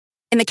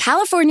In the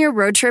California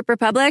Road Trip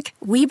Republic,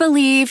 we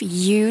believe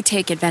you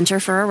take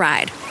adventure for a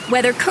ride.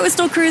 Whether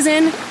coastal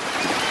cruising,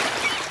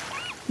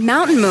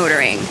 mountain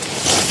motoring,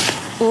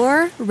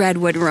 or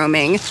redwood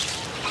roaming,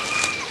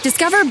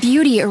 discover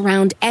beauty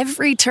around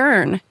every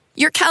turn.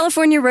 Your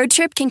California road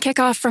trip can kick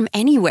off from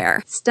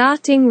anywhere.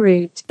 Starting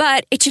route.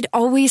 But it should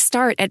always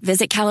start at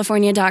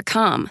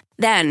visitcalifornia.com.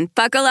 Then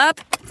buckle up,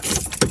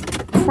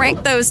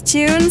 crank those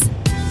tunes,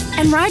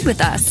 and ride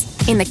with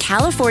us in the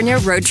California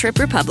Road Trip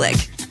Republic.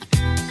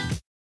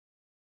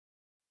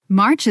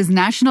 March is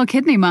National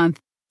Kidney Month.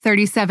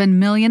 37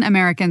 million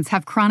Americans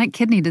have chronic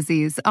kidney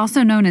disease,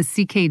 also known as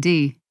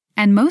CKD,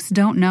 and most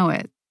don't know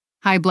it.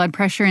 High blood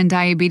pressure and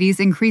diabetes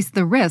increase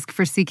the risk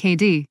for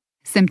CKD.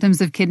 Symptoms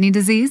of kidney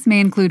disease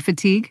may include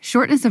fatigue,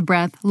 shortness of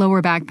breath,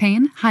 lower back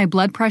pain, high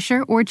blood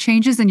pressure, or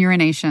changes in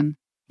urination.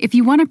 If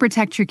you want to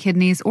protect your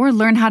kidneys or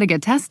learn how to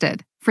get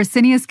tested,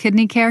 Fresenius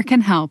Kidney Care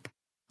can help.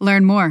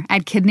 Learn more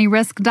at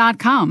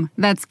kidneyrisk.com.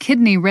 That's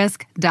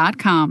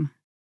kidneyrisk.com.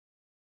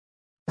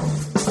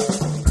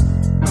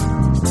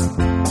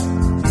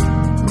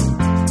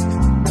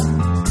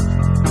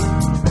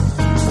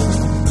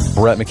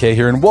 Brett McKay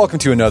here, and welcome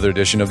to another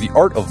edition of the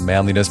Art of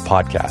Manliness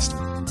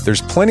podcast.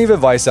 There's plenty of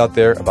advice out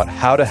there about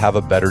how to have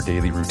a better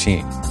daily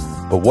routine.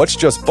 But what's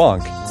just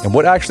bunk, and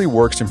what actually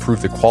works to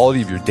improve the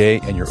quality of your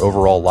day and your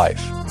overall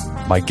life?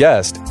 My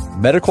guest,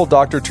 medical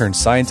doctor turned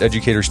science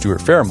educator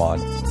Stuart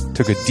Farrimond,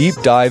 took a deep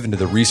dive into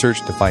the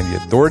research to find the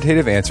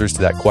authoritative answers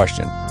to that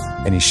question,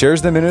 and he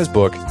shares them in his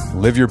book,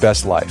 Live Your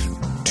Best Life,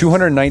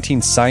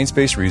 219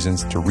 Science-Based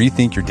Reasons to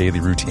Rethink Your Daily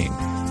Routine.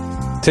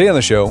 Today on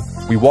the show,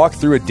 we walk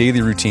through a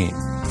daily routine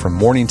from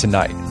morning to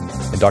night,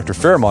 and Dr.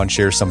 Farrimond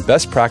shares some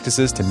best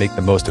practices to make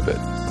the most of it.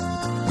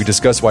 We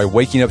discuss why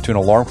waking up to an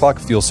alarm clock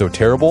feels so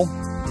terrible,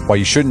 why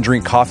you shouldn't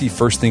drink coffee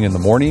first thing in the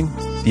morning,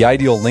 the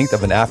ideal length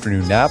of an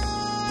afternoon nap,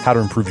 how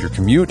to improve your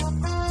commute,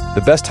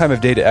 the best time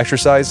of day to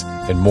exercise,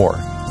 and more.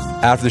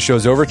 After the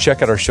show's over,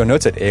 check out our show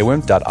notes at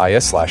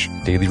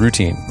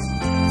aom.is/dailyroutine.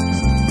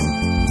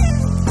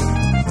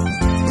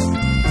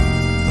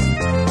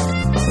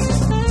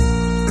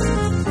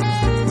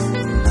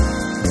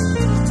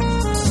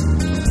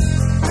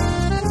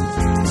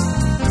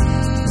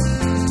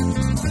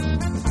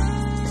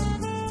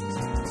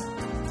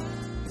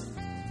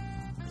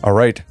 All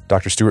right,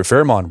 Dr. Stuart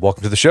Farrimond,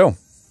 welcome to the show.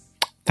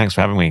 Thanks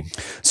for having me.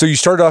 So you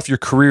started off your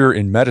career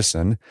in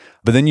medicine,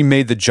 but then you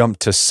made the jump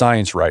to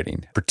science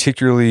writing,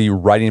 particularly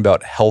writing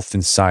about health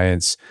and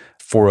science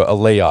for a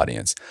lay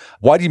audience.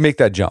 Why did you make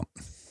that jump?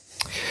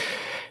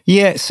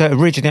 Yeah, so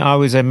originally I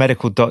was a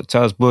medical doctor.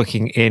 I was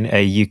working in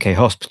a UK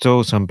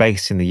hospital, so I'm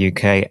based in the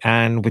UK,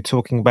 and we're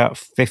talking about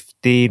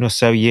 15 or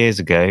so years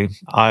ago,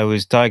 I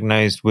was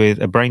diagnosed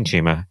with a brain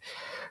tumor.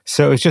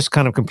 So it was just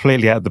kind of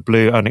completely out of the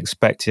blue,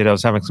 unexpected. I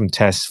was having some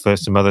tests for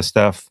some other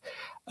stuff.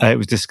 It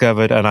was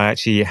discovered, and I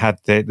actually had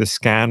the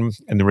scan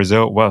and the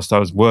result whilst I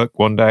was at work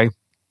one day.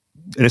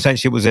 And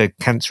essentially, it was a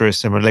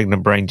cancerous and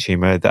malignant brain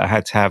tumor that I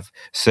had to have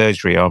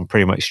surgery on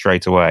pretty much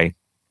straight away.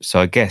 So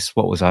I guess,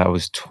 what was I? I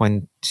was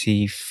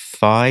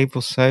 25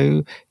 or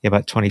so. Yeah,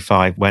 about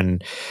 25 when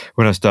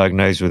I was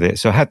diagnosed with it.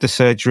 So I had the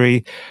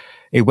surgery.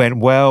 It went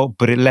well,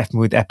 but it left me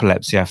with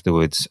epilepsy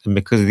afterwards. And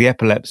because of the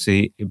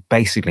epilepsy, it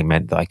basically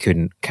meant that I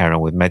couldn't carry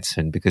on with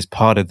medicine, because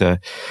part of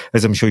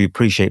as I'm sure you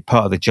appreciate,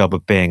 part of the job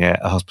of being a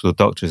hospital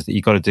doctor is that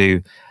you've got to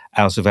do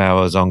out of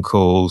hours, on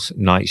calls,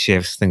 night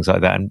shifts, things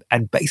like that.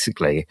 And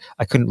basically,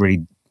 I couldn't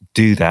really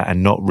do that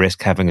and not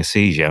risk having a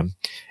seizure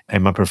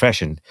in my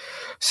profession.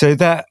 So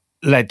that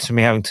led to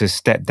me having to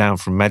step down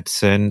from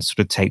medicine, sort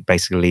of take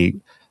basically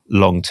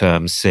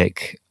long-term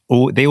sick.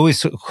 They always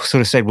sort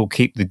of said, we'll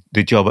keep the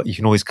job, you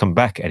can always come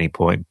back at any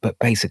point. But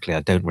basically,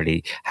 I don't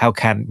really,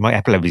 my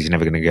epilepsy is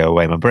never going to go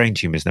away. My brain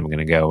tumor is never going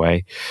to go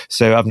away.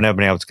 So I've never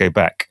been able to go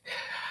back.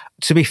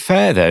 To be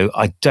fair, though,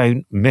 I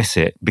don't miss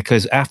it,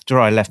 because after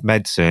I left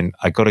medicine,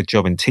 I got a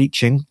job in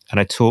teaching, and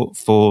I taught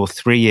for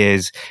 3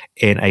 years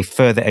in a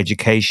further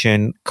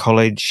education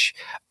college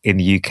in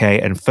the UK.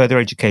 And further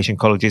education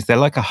colleges, they're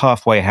like a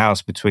halfway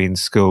house between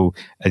school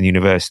and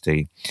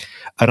university.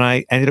 And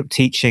I ended up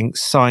teaching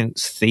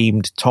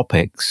science-themed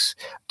topics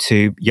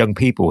to young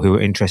people who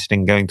were interested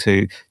in going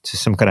to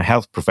some kind of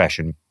health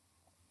profession.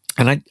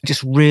 And I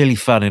just really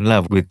fell in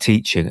love with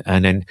teaching,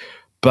 and then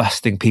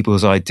busting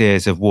people's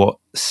ideas of what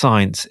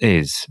science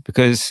is.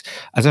 Because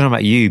I don't know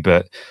about you,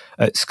 but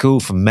at school,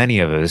 for many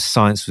of us,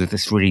 science was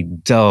this really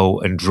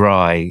dull and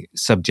dry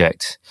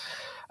subject.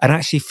 And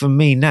actually, for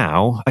me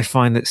now, I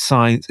find that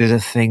science is a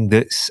thing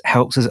that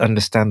helps us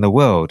understand the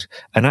world.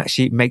 And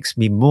actually, it makes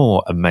me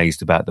more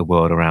amazed about the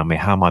world around me,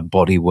 how my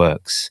body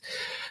works.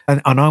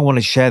 And I want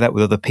to share that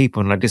with other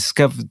people. And I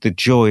discovered the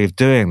joy of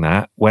doing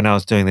that when I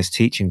was doing this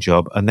teaching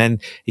job. And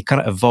then it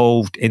kind of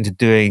evolved into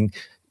doing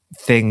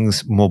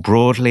things more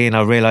broadly. And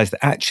I realized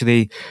that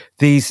actually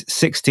these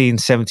 16,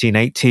 17,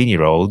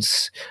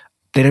 18-year-olds,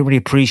 they don't really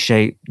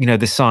appreciate,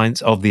 the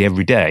science of the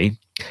everyday.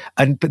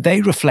 But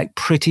they reflect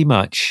pretty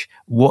much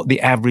what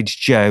the average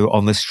Joe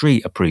on the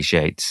street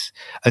appreciates.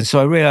 And so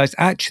I realized,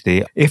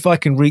 actually, if I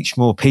can reach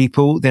more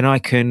people, then I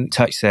can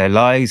touch their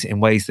lives in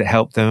ways that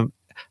help them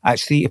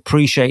actually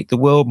appreciate the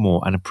world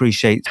more and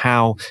appreciate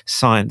how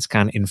science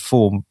can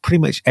inform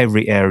pretty much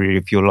every area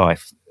of your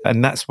life.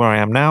 And that's where I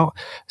am now.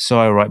 So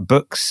I write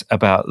books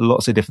about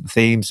lots of different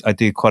themes. I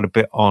do quite a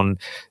bit on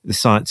the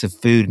science of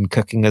food and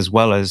cooking, as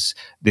well as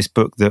this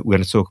book that we're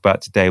going to talk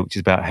about today, which is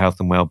about health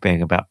and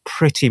well-being, about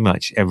pretty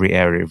much every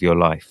area of your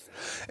life.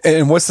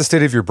 And what's the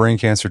state of your brain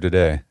cancer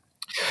today?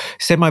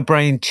 So my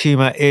brain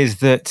tumor is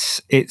that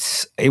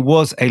it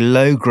was a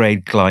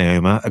low-grade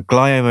glioma. A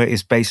glioma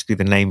is basically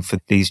the name for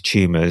these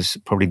tumors,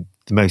 probably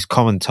the most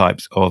common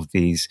types of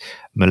these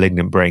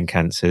malignant brain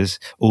cancers.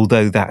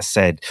 Although that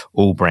said,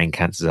 all brain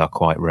cancers are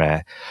quite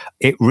rare.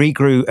 It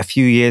regrew a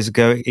few years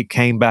ago. It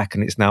came back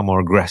and it's now more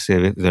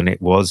aggressive than it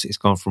was. It's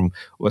gone from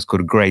what's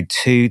called a grade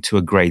 2 to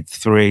a grade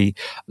 3.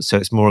 So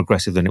it's more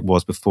aggressive than it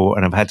was before.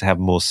 And I've had to have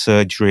more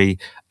surgery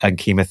and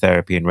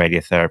chemotherapy and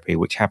radiotherapy,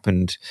 which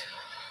happened,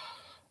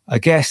 I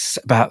guess,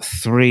 about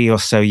 3 or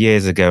so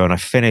years ago, and I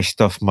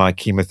finished off my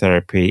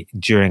chemotherapy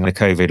during the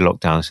COVID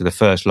lockdown. So the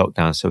first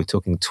lockdown, so we're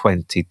talking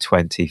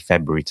 2020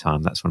 February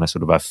time. That's when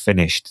I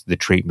finished the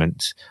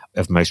treatment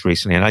of most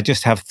recently. And I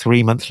just have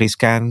 3 monthly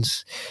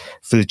scans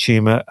for the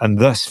tumor. And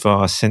thus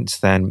far, since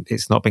then,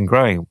 it's not been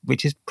growing,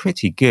 which is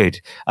pretty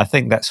good. I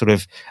think that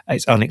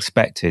it's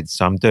unexpected.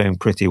 So I'm doing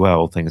pretty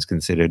well, all things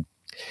considered.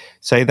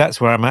 So that's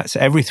where I'm at.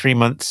 So every 3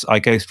 months, I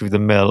go through the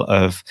mill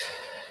of,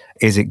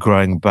 is it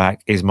growing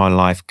back? Is my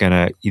life going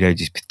to,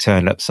 just be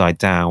turned upside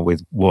down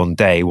with one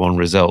day, one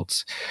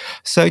result?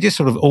 So just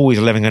sort of always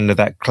living under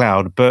that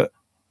cloud, but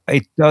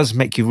it does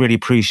make you really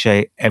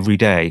appreciate every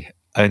day.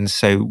 And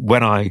so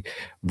when I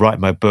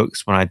write my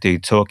books, when I do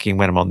talking,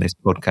 when I'm on this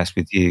podcast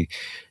with you,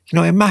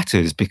 it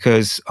matters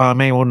because I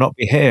may well not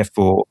be here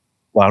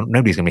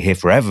nobody's going to be here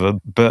forever,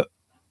 but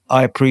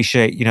I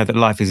appreciate, that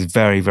life is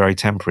very, very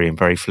temporary and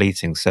very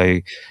fleeting. So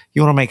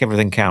you want to make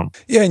everything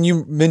count. Yeah, and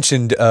you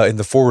mentioned in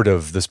the foreword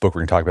of this book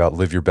we're going to talk about,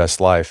 Live Your Best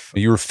Life.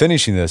 You were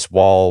finishing this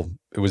while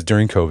it was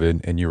during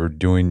COVID and you were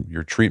doing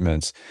your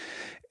treatments.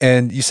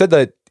 And you said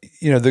that,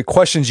 the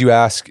questions you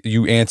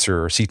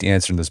answer or seek to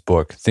answer in this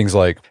book, things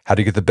like how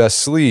to get the best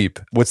sleep,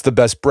 what's the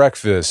best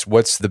breakfast,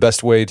 what's the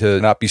best way to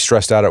not be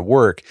stressed out at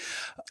work.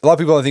 A lot of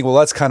people think, well,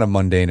 that's kind of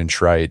mundane and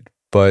trite.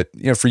 But,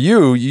 for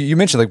you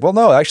mentioned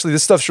no, actually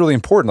this stuff's really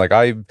important.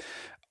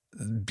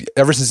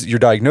 Ever since your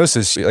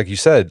diagnosis, like you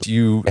said,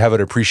 you have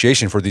an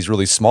appreciation for these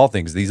really small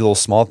things. These little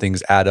small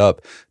things add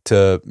up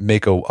to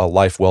make a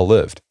life well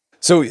lived.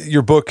 So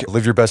your book,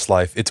 Live Your Best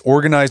Life, it's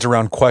organized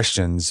around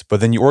questions, but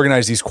then you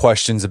organize these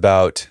questions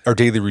about our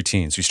daily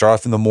routines. So you start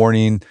off in the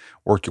morning,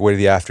 work your way to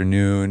the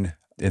afternoon,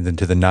 and then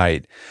to the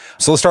night.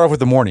 So let's start off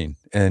with the morning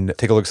and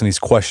take a look at some of these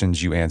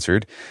questions you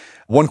answered.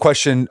 One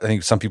question I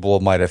think some people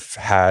might have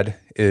had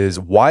is,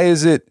 why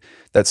is it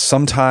that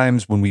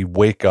sometimes when we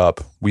wake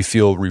up, we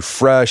feel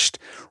refreshed,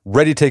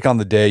 ready to take on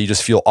the day, you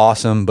just feel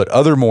awesome, but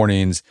other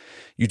mornings,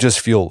 you just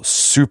feel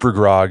super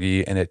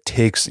groggy and it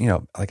takes,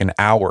 like an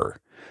hour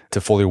to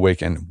fully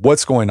awaken?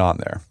 What's going on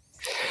there?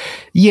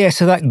 Yeah,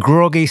 so that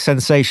groggy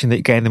sensation that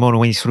you get in the morning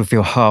when you sort of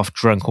feel half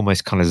drunk,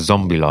 almost kind of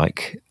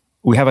zombie-like,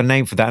 we have a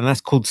name for that, and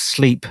that's called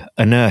sleep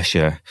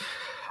inertia.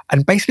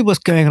 And basically what's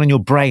going on in your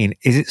brain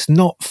is it's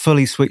not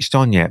fully switched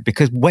on yet,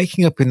 because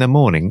waking up in the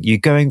morning, you're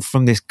going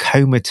from this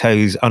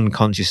comatose,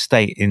 unconscious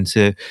state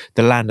into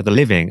the land of the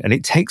living. And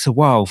it takes a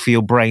while for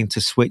your brain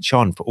to switch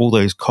on, for all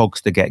those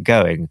cogs to get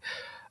going.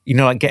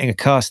 Like getting a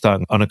car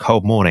started on a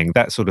cold morning,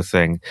 that sort of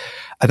thing.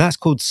 And that's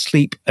called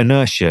sleep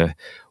inertia.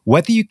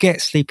 Whether you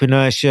get sleep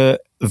inertia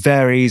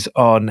varies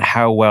on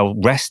how well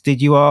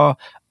rested you are,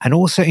 and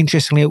also,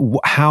 interestingly,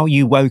 how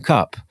you woke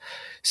up.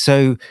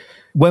 So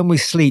when we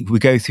sleep, we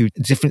go through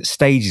different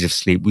stages of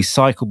sleep. We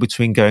cycle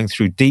between going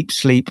through deep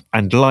sleep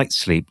and light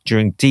sleep.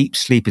 During deep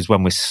sleep is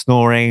when we're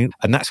snoring,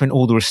 and that's when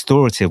all the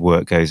restorative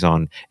work goes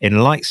on. In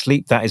light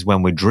sleep, that is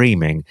when we're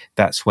dreaming.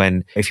 That's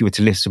when, if you were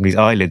to lift somebody's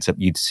eyelids up,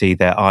 you'd see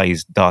their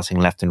eyes darting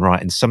left and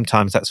right. And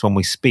sometimes that's when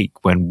we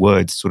speak, when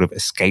words sort of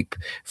escape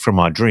from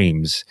our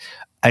dreams.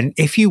 And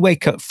if you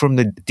wake up from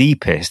the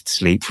deepest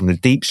sleep, from the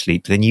deep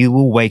sleep, then you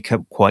will wake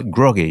up quite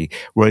groggy.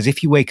 Whereas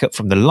if you wake up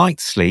from the light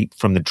sleep,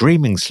 from the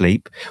dreaming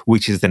sleep,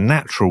 which is the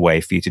natural way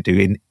for you to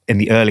do in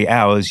the early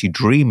hours, you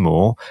dream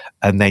more,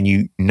 and then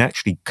you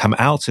naturally come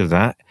out of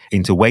that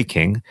into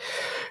waking.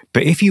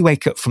 But if you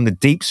wake up from the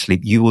deep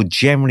sleep, you will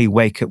generally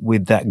wake up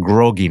with that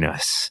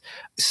grogginess.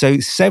 So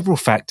several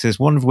factors,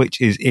 one of which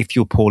is if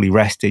you're poorly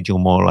rested, you're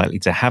more likely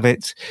to have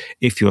it.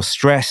 If you're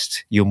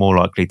stressed, you're more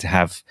likely to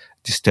have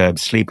disturbed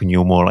sleep and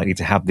you're more likely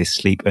to have this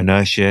sleep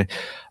inertia.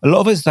 A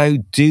lot of us, though,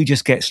 do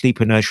just get sleep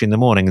inertia in the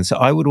morning. And so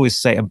I would always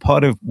say, and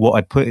part of what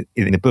I put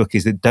in the book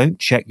is that don't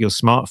check your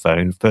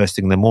smartphone first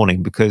thing in the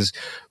morning, because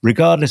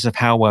regardless of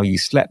how well you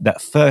slept,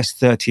 that first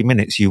 30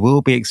 minutes, you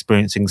will be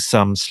experiencing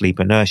some sleep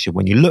inertia.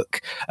 When you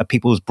look at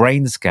people's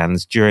brain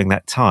scans during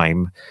that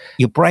time,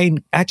 your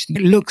brain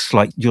actually looks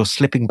like you're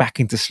slipping back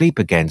into sleep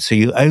again. So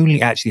you're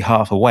only actually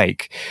half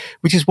awake,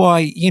 which is why,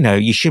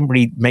 you shouldn't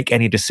really make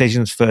any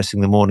decisions first thing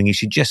in the morning. You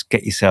should just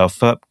get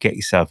yourself up, get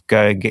yourself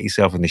going, get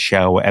yourself in the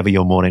shower, whatever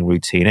your morning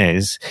routine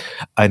is,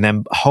 and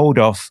then hold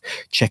off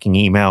checking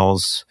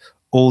emails,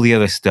 all the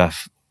other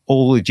stuff,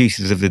 all the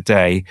duties of the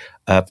day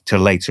to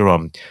later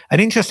on.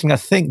 And interesting, I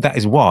think that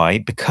is why,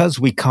 because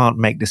we can't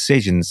make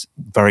decisions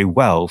very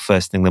well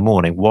first thing in the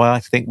morning, why I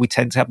think we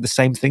tend to have the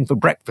same thing for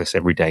breakfast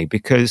every day,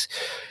 because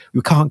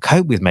we can't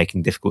cope with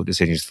making difficult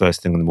decisions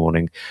first thing in the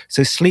morning.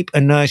 So sleep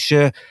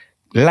inertia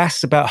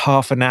lasts about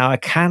half an hour,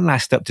 can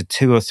last up to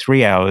 2 or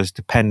 3 hours,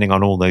 depending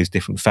on all those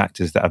different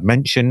factors that I've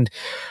mentioned.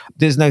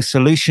 There's no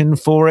solution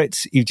for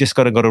it. You've just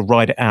got to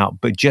ride it out,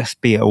 but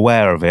just be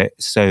aware of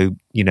it. So,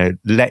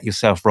 let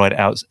yourself ride it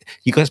out.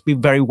 You got to be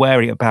very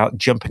wary about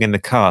jumping in the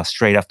car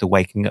straight after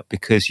waking up,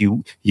 because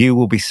you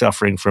will be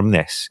suffering from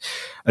this.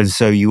 And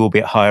so you will be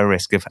at higher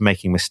risk of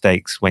making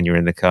mistakes when you're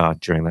in the car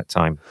during that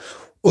time.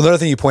 Well, another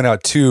thing you point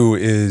out too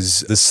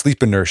is the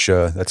sleep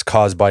inertia that's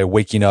caused by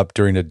waking up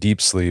during a deep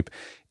sleep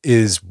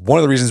is one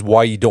of the reasons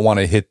why you don't want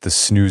to hit the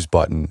snooze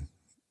button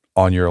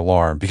on your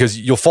alarm, because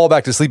you'll fall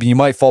back to sleep and you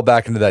might fall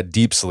back into that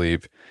deep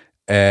sleep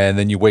and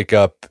then you wake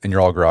up and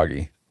you're all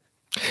groggy.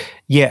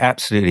 Yeah,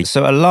 absolutely.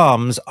 So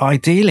alarms,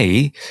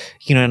 ideally,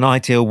 in an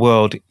ideal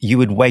world, you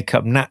would wake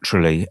up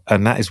naturally,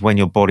 and that is when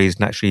your body is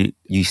naturally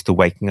used to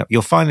waking up.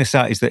 You'll find this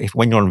out is that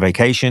when you're on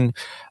vacation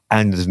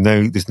and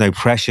there's no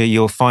pressure,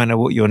 you'll find out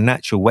what your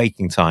natural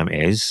waking time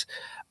is,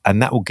 and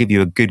that will give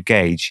you a good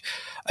gauge.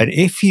 And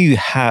if you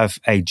have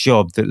a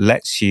job that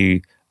lets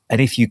you, and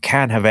if you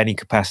can have any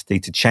capacity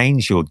to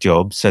change your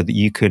job so that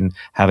you can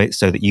have it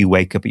so that you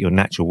wake up at your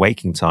natural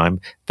waking time,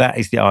 that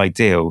is the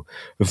ideal.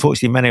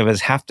 Unfortunately, many of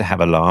us have to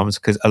have alarms,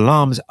 because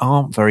alarms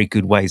aren't very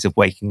good ways of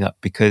waking up,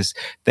 because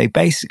they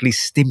basically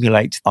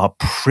stimulate our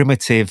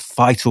primitive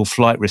fight or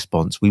flight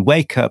response. We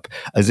wake up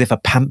as if a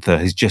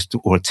panther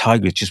or a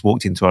tiger has just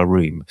walked into our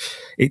room.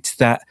 It's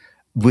that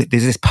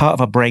there's this part of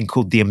our brain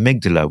called the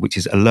amygdala, which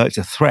is alert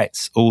to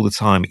threats all the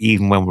time,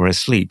 even when we're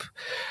asleep.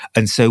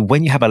 And so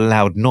when you have a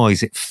loud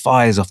noise, it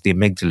fires off the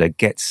amygdala,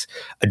 gets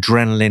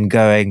adrenaline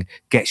going,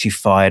 gets you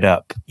fired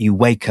up. You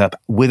wake up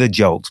with a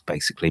jolt,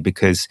 basically,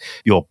 because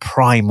your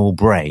primal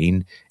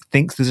brain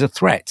thinks there's a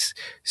threat.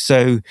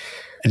 So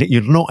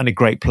you're not in a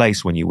great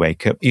place when you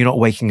wake up. You're not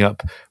waking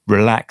up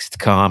relaxed,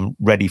 calm,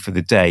 ready for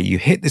the day. You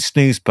hit the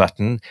snooze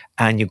button,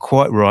 and you're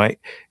quite right.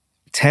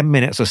 10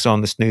 minutes or so on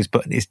the snooze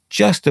button is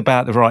just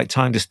about the right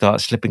time to start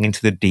slipping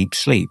into the deep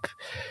sleep.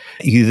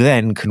 You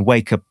then can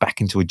wake up back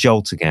into a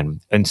jolt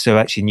again. And so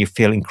actually you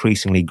feel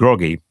increasingly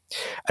groggy.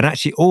 And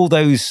actually all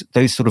those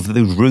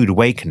rude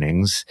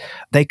awakenings,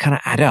 they kind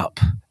of add up.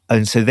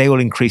 And so they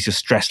will increase your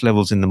stress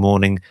levels in the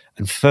morning.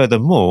 And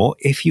furthermore,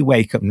 if you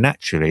wake up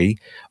naturally,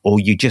 or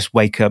you just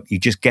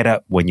get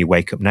up when you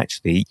wake up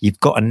naturally, you've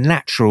got a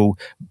natural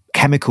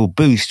chemical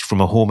boost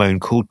from a hormone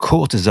called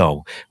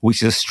cortisol,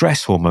 which is a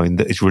stress hormone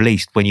that is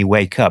released when you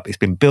wake up. It's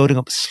been building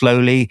up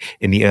slowly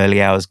in the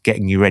early hours,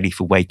 getting you ready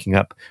for waking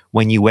up.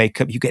 When you wake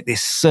up, you get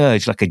this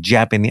surge, like a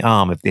jab in the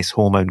arm, of this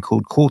hormone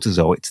called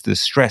cortisol. It's the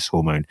stress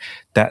hormone.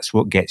 That's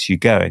what gets you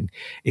going.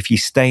 If you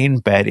stay in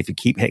bed, if you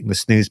keep hitting the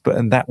snooze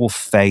button, that will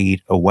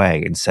fade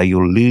away. And so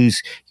you'll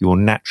lose your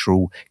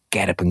natural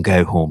get up and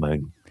go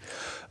hormone.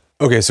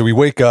 Okay, so we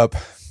wake up,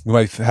 we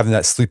might be having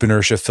that sleep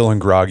inertia, feeling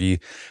groggy.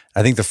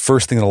 I think the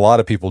first thing that a lot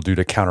of people do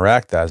to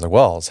counteract that is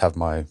let's have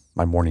my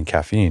morning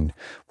caffeine,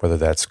 whether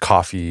that's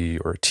coffee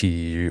or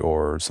tea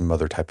or some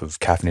other type of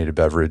caffeinated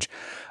beverage.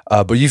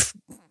 But you've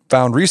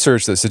found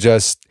research that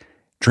suggests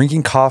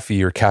drinking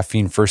coffee or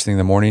caffeine first thing in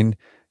the morning,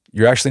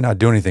 you're actually not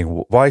doing anything.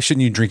 Why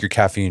shouldn't you drink your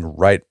caffeine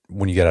right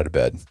when you get out of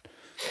bed?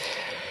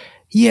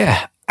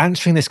 Yeah,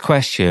 answering this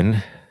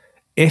question,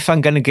 if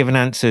I'm going to give an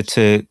answer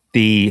to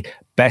the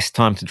best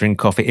time to drink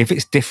coffee, if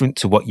it's different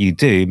to what you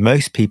do,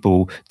 most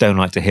people don't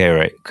like to hear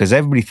it, because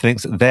everybody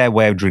thinks that their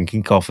way of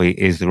drinking coffee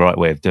is the right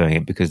way of doing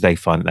it, because they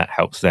find that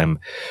helps them.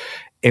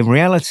 In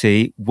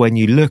reality, when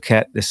you look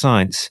at the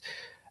science,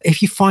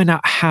 if you find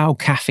out how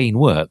caffeine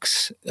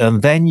works,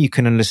 then you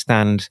can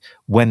understand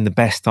when the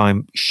best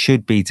time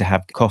should be to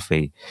have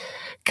coffee.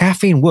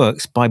 Caffeine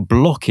works by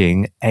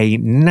blocking a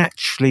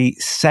naturally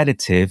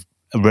sedative,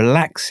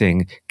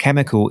 relaxing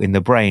chemical in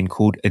the brain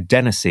called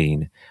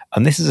adenosine.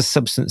 And this is a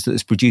substance that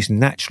is produced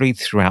naturally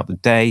throughout the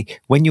day.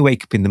 When you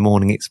wake up in the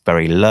morning, it's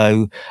very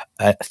low.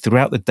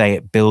 Throughout the day,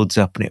 it builds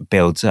up and it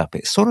builds up.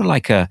 It's sort of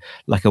like a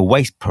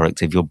waste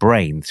product of your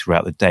brain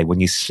throughout the day. When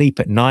you sleep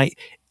at night,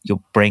 your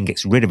brain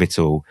gets rid of it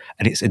all.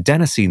 And it's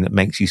adenosine that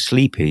makes you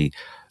sleepy.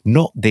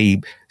 not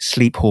the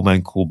sleep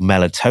hormone called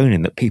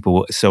melatonin that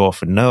people so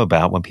often know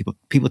about when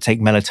people take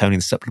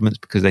melatonin supplements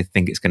because they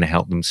think it's going to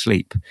help them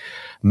sleep.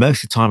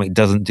 Most of the time, it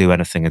doesn't do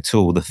anything at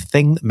all. The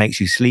thing that makes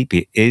you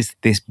sleepy is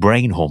this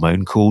brain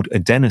hormone called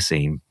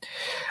adenosine.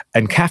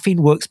 And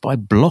caffeine works by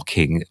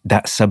blocking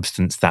that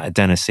substance, that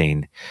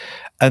adenosine.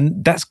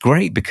 And that's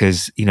great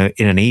because, in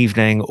an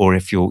evening, or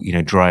if you're,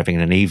 driving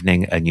in an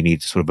evening and you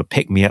need sort of a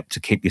pick-me-up to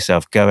keep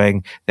yourself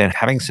going, then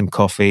having some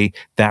coffee,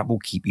 that will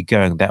keep you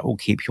going. That will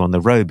keep you on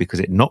the road because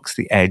it knocks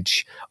the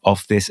edge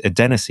off this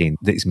adenosine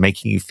that is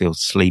making you feel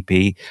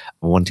sleepy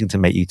and wanting to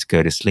make you to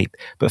go to sleep.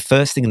 But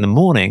first thing in the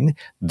morning,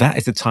 that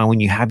is the time when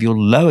you have your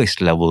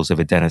lowest levels of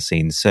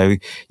adenosine. So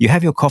you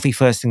have your coffee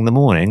first thing in the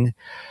morning,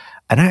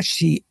 and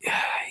actually,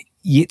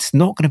 it's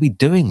not going to be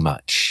doing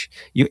much.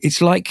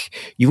 It's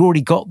like you've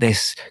already got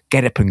this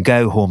get up and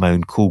go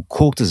hormone called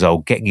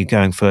cortisol getting you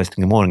going first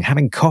thing in the morning.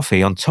 Having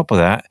coffee on top of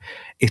that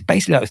is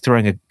basically like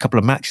throwing a couple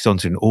of matches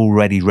onto an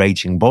already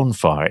raging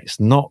bonfire. It's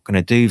not going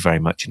to do very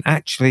much. And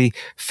actually,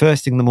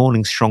 first thing in the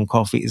morning, strong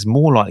coffee is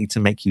more likely to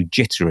make you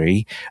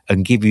jittery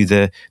and give you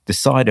the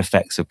side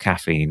effects of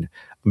caffeine,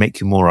 make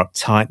you more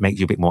uptight, make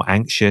you a bit more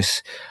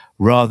anxious,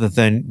 rather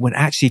than when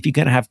actually, if you're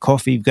going to have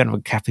coffee, you're going to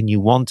have caffeine, you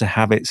want to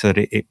have it so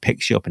that it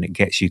picks you up and it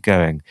gets you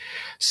going.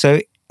 So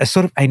a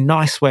sort of a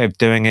nice way of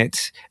doing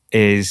it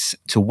is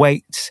to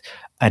wait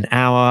an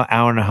hour,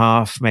 hour and a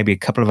half, maybe a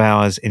couple of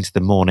hours into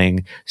the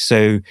morning.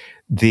 So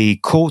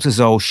the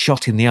cortisol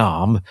shot in the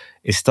arm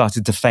is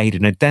started to fade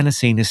and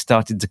adenosine has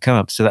started to come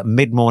up. So that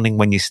mid-morning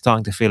when you're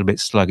starting to feel a bit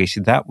sluggish,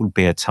 that will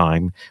be a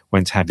time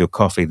when to have your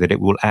coffee, that it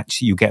will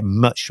actually, you get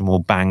much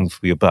more bang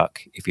for your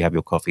buck if you have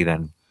your coffee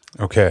then.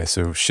 Okay,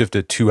 so shift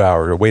it 2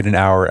 hours, or wait an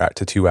hour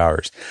to 2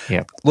 hours.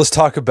 Yeah. Let's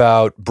talk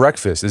about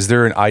breakfast. Is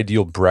there an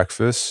ideal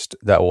breakfast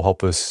that will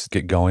help us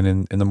get going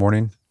in the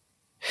morning?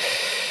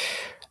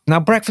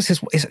 Now, breakfast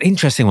is an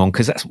interesting one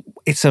because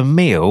it's a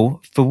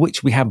meal for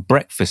which we have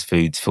breakfast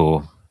foods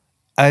for.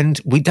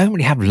 And we don't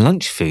really have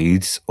lunch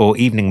foods or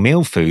evening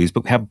meal foods,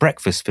 but we have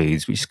breakfast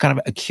foods, which is kind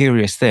of a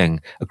curious thing.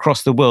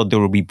 Across the world, there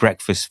will be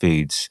breakfast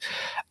foods.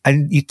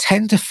 And you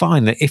tend to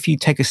find that if you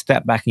take a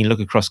step back and you look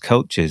across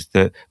cultures,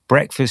 that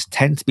breakfasts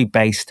tend to be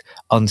based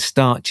on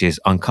starches,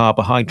 on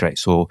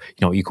carbohydrates, or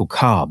what you call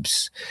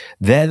carbs.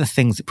 They're the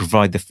things that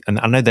provide and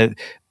I know that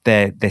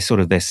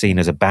they're seen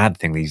as a bad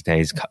thing these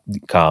days,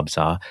 carbs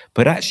are,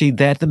 but actually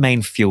they're the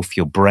main fuel for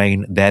your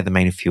brain, they're the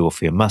main fuel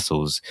for your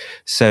muscles.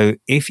 So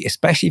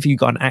especially if you've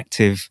got an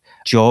active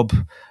job,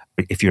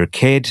 if you're a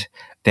kid,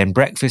 then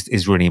breakfast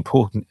is really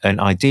important. And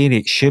ideally,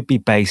 it should be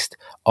based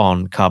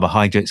on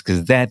carbohydrates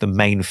because they're the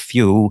main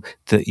fuel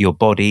that your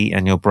body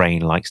and your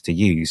brain likes to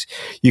use.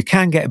 You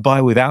can get by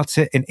without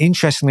it. And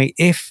interestingly,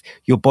 if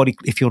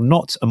you're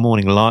not a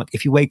morning lark,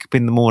 if you wake up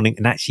in the morning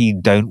and actually you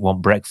don't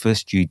want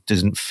breakfast, you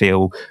doesn't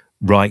feel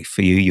right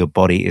for you, your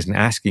body isn't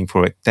asking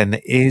for it, then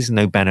there is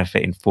no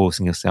benefit in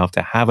forcing yourself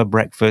to have a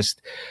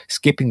breakfast.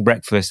 Skipping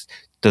breakfast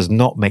does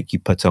not make you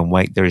put on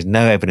weight. There is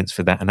no evidence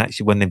for that. And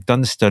actually, when they've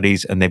done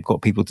studies and they've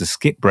got people to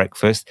skip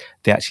breakfast,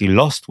 they actually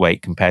lost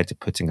weight compared to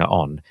putting it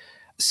on.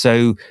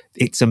 So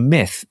it's a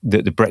myth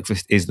that the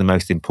breakfast is the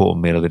most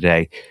important meal of the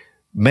day.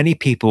 Many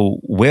people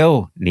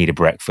will need a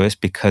breakfast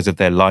because of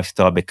their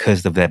lifestyle,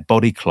 because of their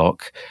body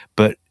clock,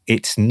 but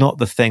it's not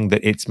the thing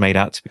that it's made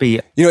out to be.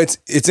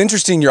 It's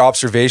interesting your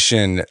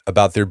observation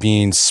about there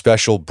being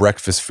special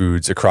breakfast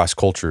foods across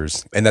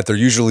cultures and that they're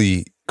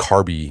usually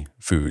carby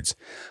foods.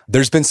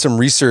 There's been some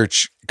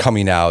research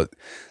coming out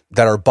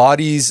that our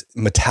bodies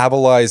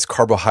metabolize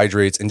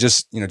carbohydrates and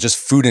just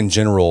food in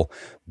general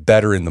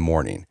better in the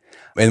morning.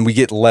 And we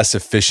get less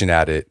efficient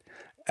at it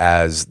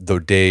as the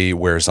day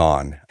wears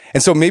on.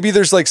 And so maybe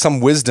there's like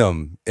some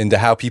wisdom into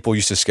how people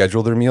used to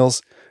schedule their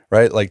meals,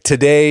 right? Like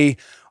today,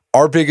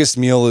 our biggest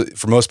meal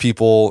for most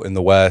people in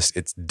the West,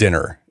 it's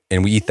dinner,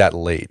 and we eat that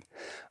late.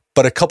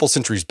 But a couple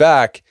centuries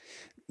back,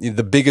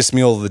 the biggest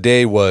meal of the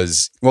day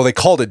was, well, they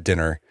called it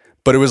dinner,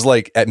 but it was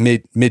like at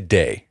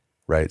midday,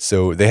 right?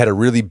 So they had a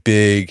really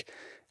big,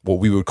 what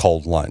we would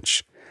call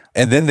lunch.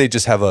 And then they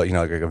just have like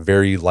a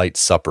very light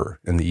supper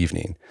in the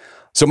evening.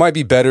 So it might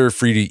be better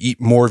for you to eat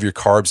more of your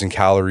carbs and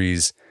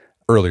calories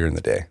earlier in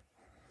the day.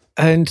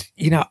 And,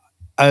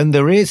 and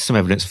there is some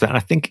evidence for that. And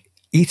I think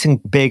eating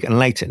big and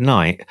late at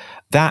night,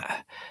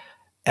 that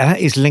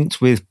is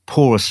linked with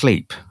poorer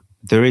sleep.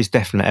 There is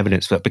definite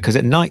evidence for that because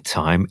at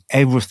nighttime,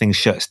 everything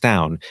shuts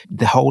down.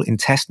 The whole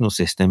intestinal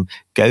system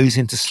goes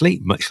into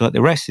sleep, much like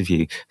the rest of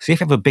you. So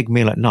if you have a big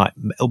meal at night,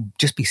 it'll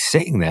just be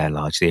sitting there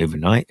largely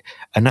overnight.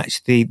 And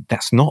actually,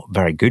 that's not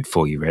very good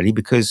for you, really,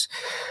 because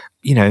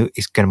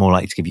it's going to more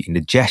likely to give you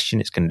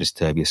indigestion. It's going to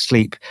disturb your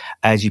sleep.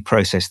 As you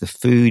process the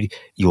food,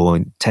 your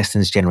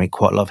intestines generate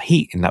quite a lot of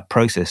heat in that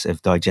process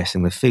of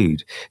digesting the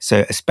food.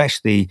 So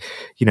especially,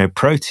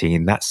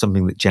 protein, that's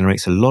something that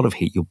generates a lot of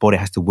heat. Your body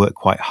has to work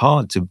quite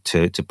hard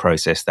to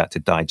process that, to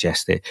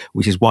digest it,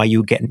 which is why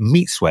you get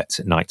meat sweats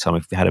at nighttime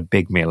if you had a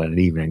big meal in an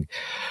evening.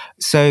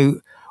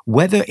 So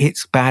whether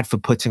it's bad for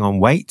putting on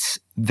weight,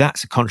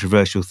 that's a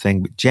controversial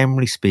thing. But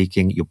generally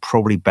speaking, you're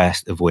probably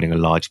best avoiding a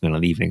large meal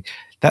in the evening.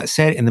 That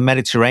said, in the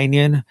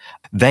Mediterranean,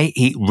 they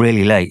eat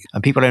really late,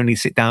 and people only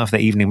sit down for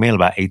their evening meal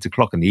about 8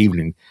 o'clock in the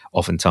evening,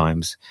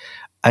 oftentimes.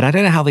 And I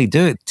don't know how they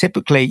do it.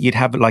 Typically, you'd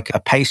have like a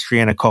pastry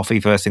and a coffee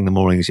first thing in the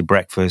morning as your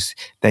breakfast.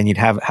 Then you'd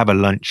have a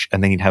lunch,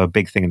 and then you'd have a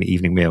big thing in the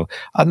evening meal.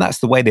 And that's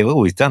the way they've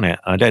always done it.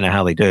 I don't know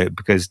how they do it,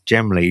 because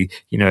generally,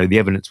 the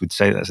evidence would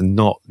say that's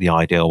not the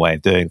ideal way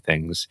of doing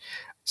things.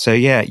 So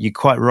yeah, you're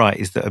quite right,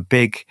 is that a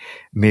big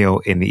meal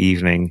in the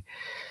evening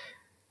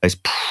is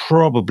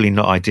probably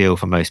not ideal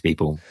for most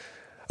people.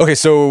 Okay,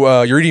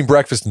 so you're eating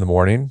breakfast in the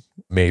morning,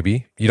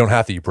 maybe. You don't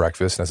have to eat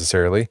breakfast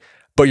necessarily,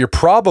 but you're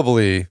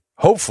probably,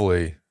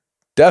 hopefully,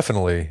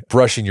 definitely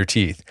brushing your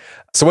teeth.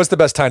 So what's the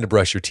best time to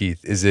brush your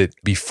teeth? Is it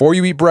before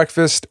you eat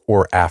breakfast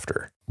or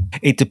after?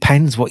 It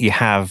depends what you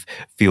have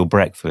for your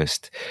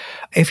breakfast.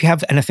 If you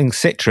have anything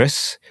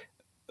citrus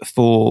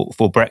for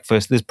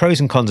breakfast, there's pros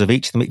and cons of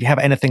each of them. If you have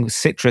anything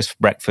citrus for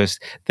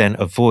breakfast, then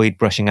avoid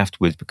brushing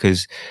afterwards,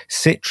 because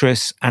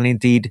citrus and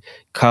indeed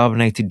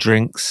carbonated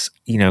drinks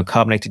are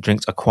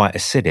quite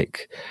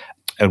acidic.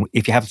 And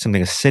if you have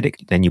something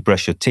acidic, then you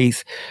brush your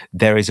teeth,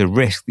 there is a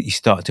risk that you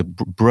start to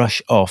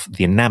brush off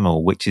the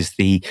enamel, which is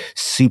the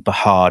super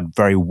hard,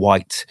 very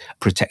white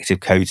protective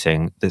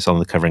coating that's on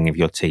the covering of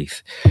your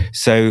teeth.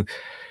 So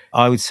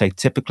I would say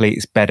typically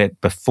it's better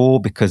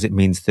before, because it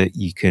means that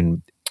you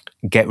can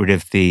get rid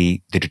of the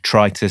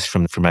detritus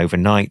from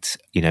overnight.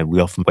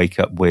 We often wake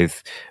up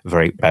with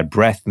very bad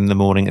breath in the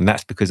morning, and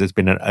that's because there's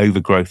been an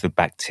overgrowth of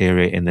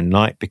bacteria in the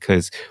night,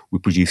 because we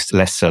produce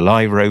less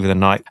saliva over the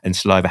night, and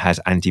saliva has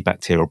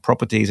antibacterial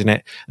properties in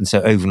it. And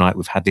so overnight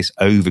we've had this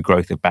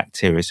overgrowth of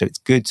bacteria. So it's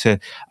good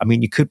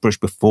you could brush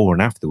before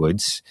and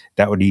afterwards.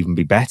 That would even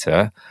be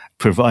better,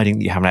 providing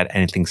that you haven't had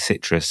anything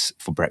citrus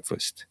for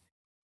breakfast.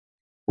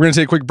 We're going to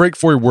take a quick break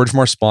for a word from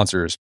our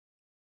sponsors.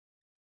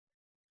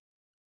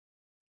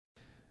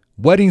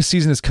 Wedding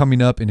season is coming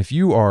up, and if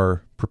you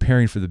are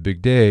preparing for the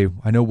big day,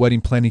 I know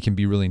wedding planning can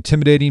be really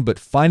intimidating, but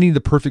finding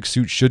the perfect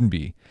suit shouldn't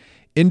be.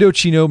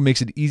 Indochino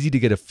makes it easy to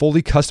get a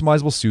fully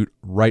customizable suit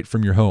right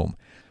from your home.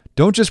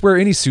 Don't just wear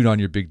any suit on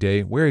your big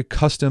day, wear a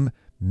custom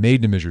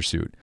made-to-measure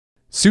suit.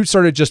 Suits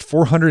start at just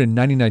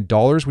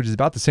 $499, which is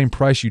about the same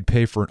price you'd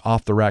pay for an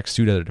off-the-rack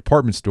suit at a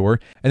department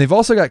store, and they've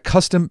also got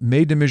custom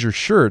made-to-measure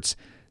shirts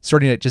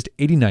starting at just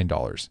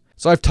 $89.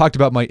 So I've talked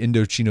about my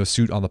Indochino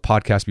suit on the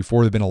podcast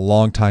before. They've been a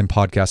long-time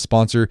podcast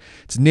sponsor.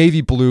 It's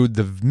navy blue.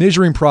 The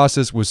measuring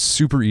process was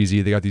super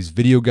easy. They got these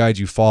video guides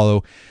you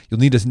follow.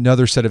 You'll need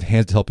another set of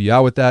hands to help you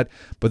out with that.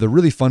 But the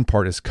really fun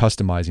part is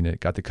customizing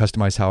it. Got to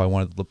customize how I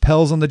wanted the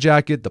lapels on the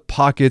jacket, the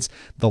pockets,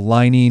 the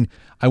lining.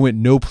 I went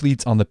no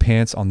pleats on the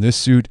pants on this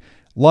suit.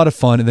 A lot of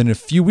fun. And then in a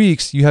few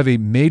weeks, you have a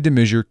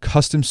made-to-measure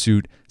custom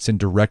suit sent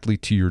directly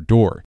to your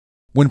door.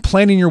 When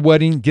planning your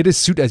wedding, get a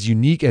suit as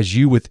unique as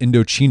you with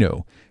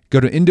Indochino.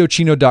 Go to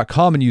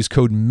Indochino.com and use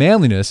code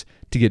manliness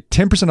to get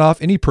 10%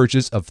 off any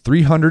purchase of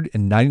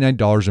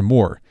 $399 or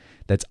more.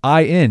 That's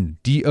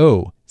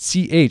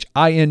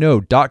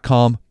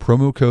INDOCHINO.com,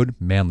 promo code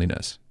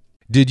manliness.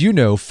 Did you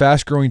know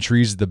Fast Growing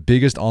Trees is the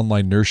biggest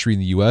online nursery in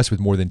the U.S. with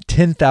more than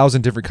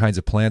 10,000 different kinds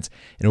of plants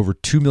and over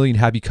 2 million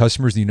happy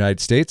customers in the United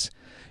States?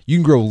 You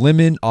can grow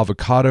lemon,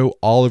 avocado,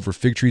 olive, or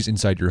fig trees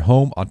inside your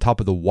home on top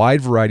of the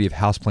wide variety of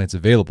houseplants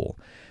available.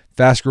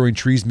 Fast Growing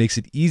Trees makes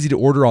it easy to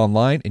order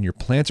online, and your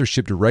plants are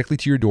shipped directly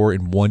to your door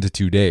in 1 to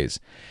 2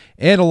 days.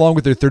 And along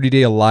with their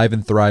 30-day Alive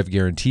and Thrive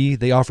guarantee,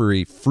 they offer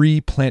a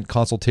free plant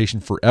consultation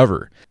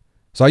forever.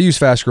 So I use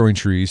Fast Growing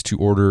Trees to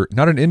order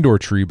not an indoor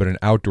tree, but an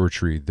outdoor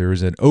tree. There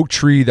is an oak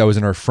tree that was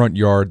in our front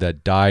yard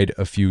that died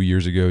a few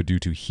years ago due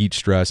to heat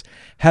stress.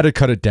 Had to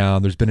cut it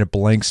down. There's been a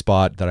blank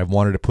spot that I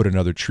wanted to put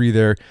another tree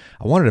there.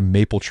 I wanted a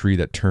maple tree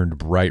that turned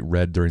bright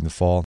red during the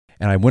fall.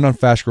 And I went on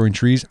Fast Growing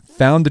Trees,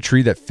 found the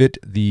tree that fit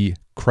the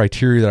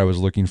criteria that I was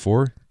looking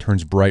for.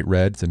 Turns bright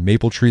red. It's a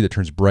maple tree that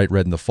turns bright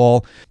red in the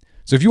fall.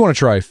 So if you want to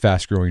try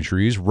Fast Growing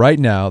Trees, right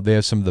now they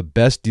have some of the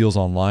best deals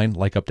online,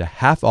 like up to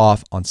half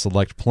off on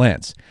select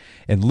plants.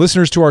 And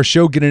listeners to our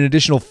show get an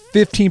additional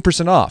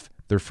 15% off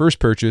their first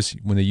purchase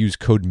when they use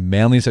code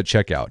manliness at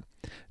checkout.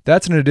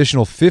 That's an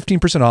additional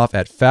 15% off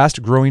at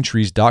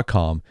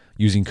fastgrowingtrees.com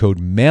using code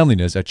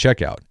manliness at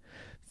checkout.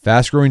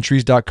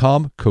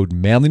 Fastgrowingtrees.com, code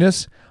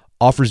manliness.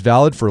 Offers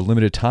valid for a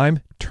limited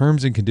time.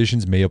 Terms and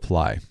conditions may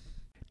apply.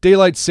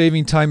 Daylight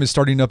saving time is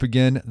starting up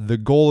again. The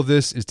goal of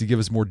this is to give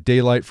us more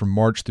daylight from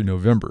March through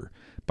November.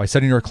 By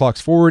setting our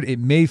clocks forward, it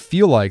may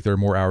feel like there are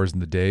more hours in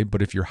the day,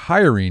 but if you're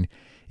hiring,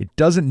 it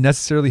doesn't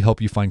necessarily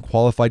help you find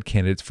qualified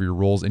candidates for your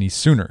roles any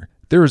sooner.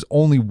 There is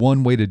only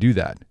one way to do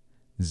that: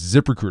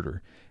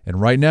 ZipRecruiter.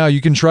 And right now you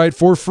can try it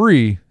for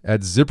free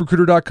at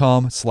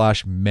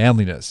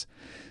ZipRecruiter.com/manliness.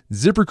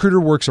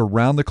 ZipRecruiter works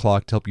around the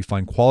clock to help you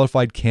find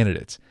qualified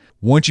candidates.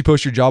 Once you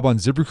post your job on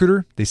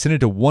ZipRecruiter, they send it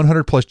to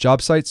 100 plus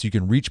job sites so you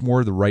can reach more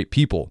of the right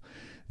people.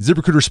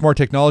 ZipRecruiter's smart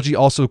technology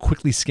also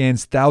quickly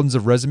scans thousands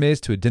of resumes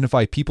to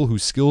identify people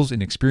whose skills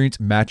and experience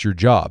match your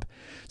job.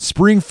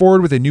 Spring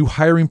forward with a new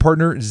hiring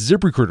partner,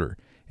 ZipRecruiter,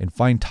 and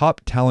find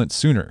top talent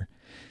sooner.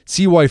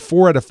 See why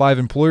 4 out of 5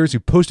 employers who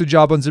post a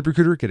job on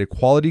ZipRecruiter get a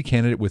quality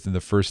candidate within the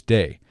first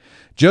day.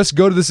 Just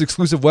go to this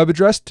exclusive web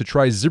address to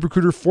try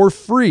ZipRecruiter for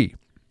free.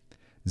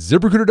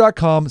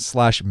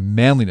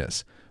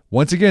 ZipRecruiter.com/manliness.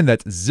 Once again,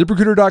 that's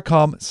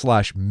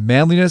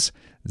ZipRecruiter.com/manliness.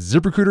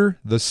 ZipRecruiter,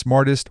 the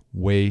smartest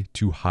way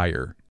to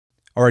hire.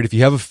 All right, if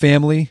you have a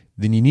family,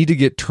 then you need to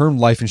get term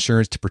life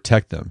insurance to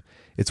protect them.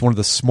 It's one of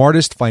the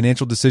smartest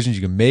financial decisions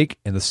you can make,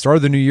 and the start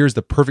of the new year is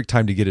the perfect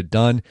time to get it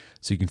done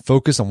so you can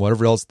focus on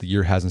whatever else the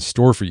year has in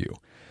store for you.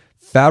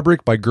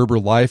 Fabric by Gerber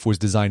Life was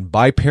designed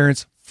by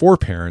parents for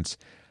parents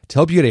to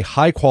help you get a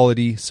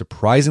high-quality,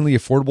 surprisingly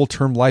affordable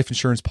term life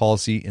insurance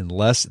policy in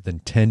less than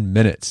 10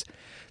 minutes.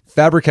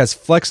 Fabric has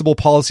flexible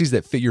policies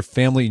that fit your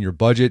family and your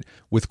budget,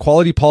 with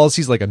quality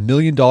policies like $1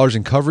 million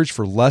in coverage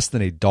for less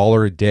than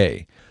 $1 a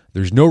day.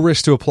 There's no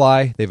risk to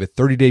apply. They have a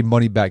 30-day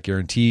money-back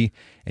guarantee,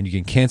 and you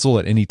can cancel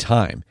at any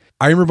time.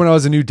 I remember when I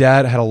was a new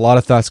dad, I had a lot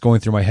of thoughts going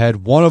through my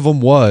head. One of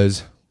them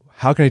was,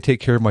 how can I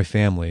take care of my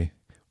family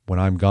when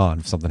I'm gone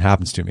if something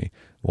happens to me?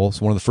 Well,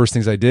 so one of the first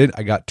things I did,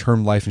 I got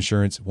term life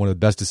insurance, one of the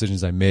best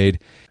decisions I made.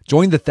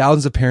 Join the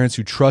thousands of parents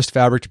who trust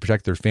Fabric to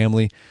protect their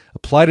family.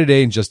 Apply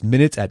today in just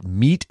minutes at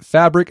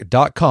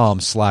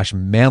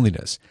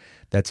meetfabric.com/manliness.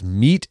 That's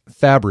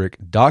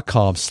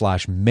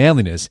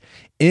meetfabric.com/manliness.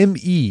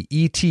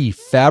 MEET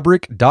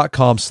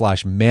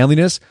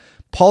fabric.com/manliness.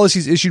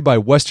 Policies issued by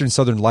Western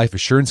Southern Life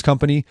Assurance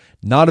Company,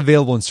 not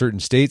available in certain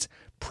states.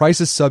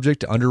 Prices subject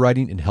to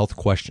underwriting and health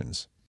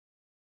questions.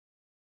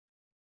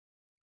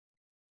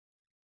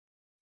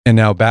 And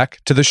now back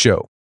to the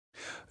show.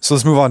 So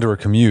let's move on to our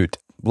commute.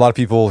 A lot of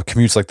people,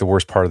 commute's like the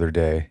worst part of their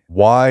day.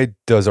 Why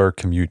does our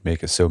commute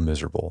make us so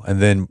miserable? And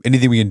then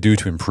anything we can do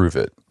to improve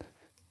it?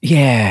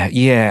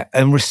 Yeah.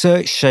 And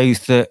research shows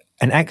that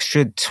an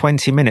extra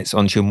 20 minutes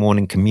onto your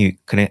morning commute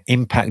can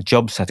impact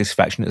job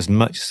satisfaction as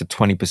much as a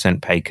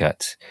 20% pay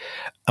cut.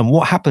 And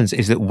what happens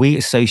is that we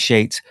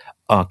associate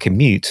our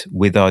commute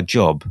with our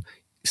job.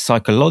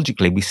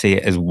 Psychologically, we see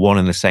it as one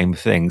and the same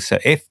thing. So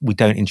if we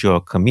don't enjoy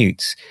our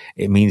commutes,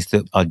 it means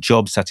that our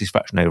job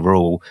satisfaction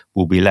overall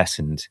will be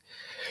lessened.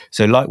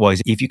 So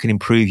likewise, if you can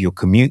improve your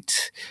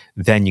commute,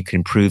 then you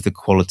can improve the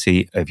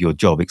quality of your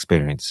job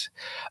experience.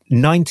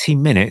 90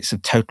 minutes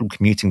of total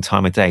commuting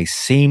time a day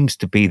seems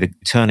to be the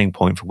turning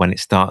point for when it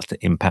starts to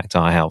impact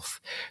our health.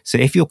 So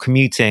if you're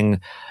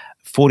commuting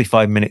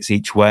 45 minutes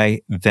each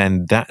way,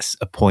 then that's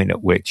a point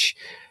at which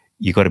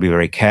you've got to be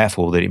very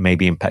careful that it may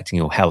be impacting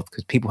your health,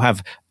 because people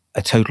have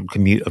a total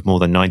commute of more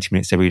than 90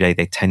 minutes every day.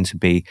 They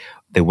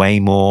weigh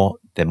more,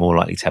 they're more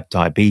likely to have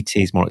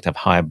diabetes, more likely to have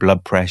higher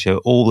blood pressure,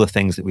 all the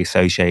things that we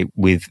associate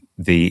with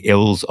the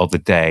ills of the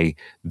day,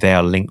 they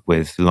are linked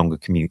with longer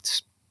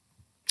commutes.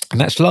 And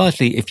that's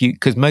largely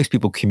because most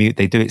people commute,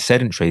 they do it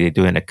sedentary, they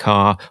do it in a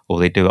car or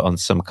they do it on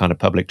some kind of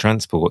public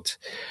transport.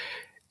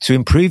 To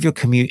improve your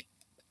commute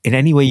in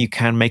any way you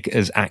can, make it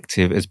as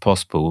active as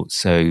possible.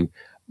 So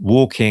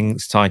walking,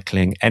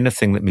 cycling,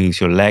 anything that moves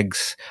your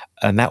legs,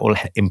 and that will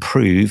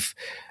improve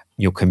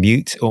your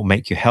commute or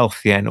make you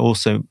healthier and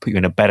also put you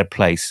in a better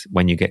place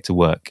when you get to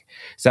work.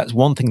 So that's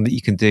one thing that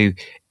you can do.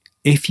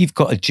 If you've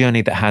got a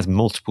journey that has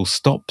multiple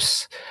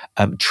stops,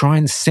 try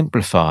and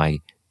simplify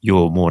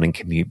your morning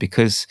commute,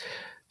 because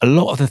a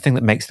lot of the thing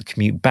that makes the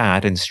commute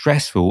bad and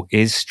stressful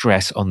is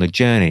stress on the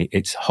journey.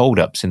 It's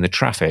holdups in the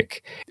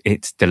traffic.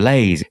 It's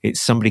delays.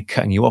 It's somebody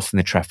cutting you off in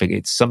the traffic.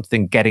 It's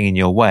something getting in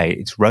your way.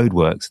 It's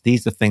roadworks.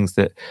 These are things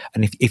that,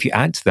 and if you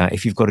add to that,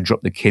 if you've got to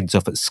drop the kids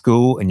off at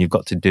school and you've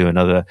got to do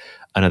another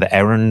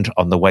errand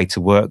on the way to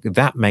work,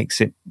 that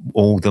makes it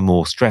all the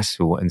more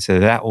stressful. And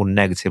so that will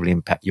negatively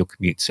impact your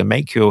commute. So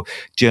make your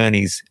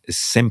journeys as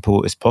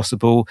simple as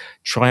possible.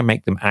 Try and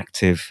make them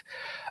active.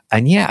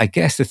 And yeah, I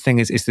guess the thing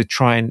is to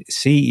try and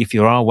see if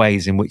there are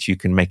ways in which you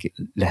can make it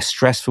less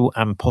stressful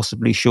and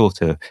possibly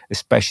shorter,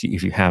 especially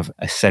if you have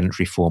a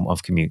sedentary form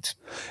of commute.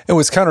 And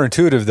what's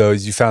counterintuitive, though,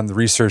 is you found the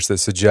research that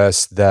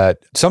suggests that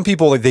some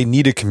people, they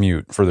need a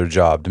commute for their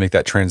job to make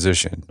that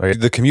transition. Right?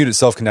 The commute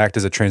itself can act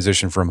as a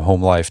transition from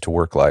home life to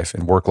work life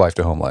and work life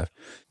to home life.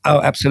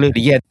 Oh,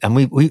 absolutely. Yeah. And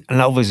we a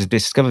lot of us have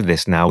discovered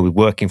this now. We're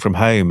working from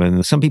home,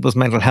 and some people's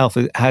mental health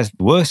has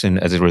worsened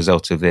as a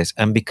result of this.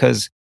 And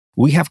because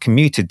we have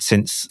commuted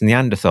since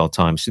Neanderthal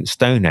times, since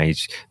Stone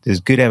Age, there's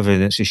good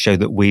evidence to show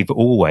that we've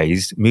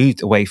always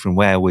moved away from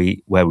where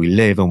we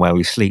live and where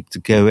we sleep to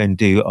go and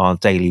do our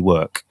daily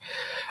work.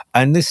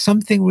 And there's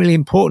something really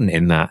important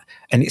in that.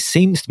 And it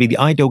seems to be the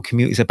ideal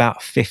commute is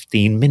about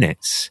 15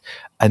 minutes.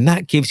 And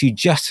that gives you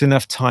just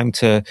enough time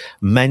to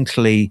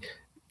mentally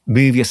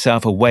move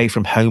yourself away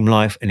from home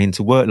life and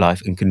into work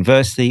life. And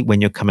conversely, when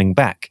you're coming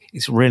back,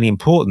 it's really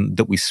important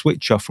that we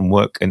switch off from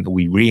work and that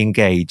we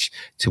re-engage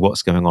to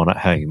what's going on at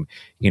home.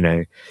 You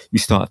know, we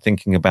start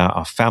thinking about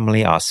our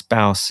family, our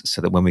spouse,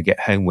 so that when we get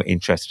home, we're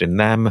interested in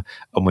them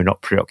and we're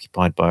not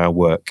preoccupied by our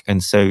work.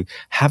 And so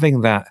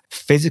having that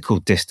physical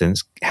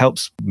distance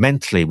helps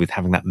mentally with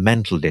having that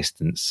mental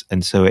distance.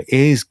 And so it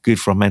is good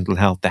for our mental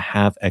health to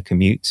have a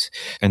commute.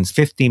 And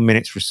 15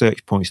 minutes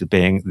research points to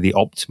being the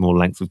optimal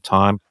length of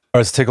time. All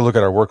right, let's take a look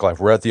at our work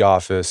life. We're at the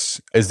office.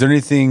 Is there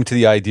anything to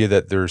the idea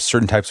that there's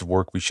certain types of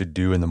work we should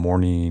do in the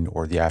morning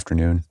or the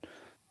afternoon?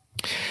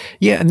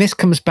 Yeah, and this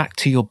comes back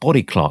to your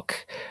body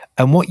clock.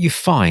 And what you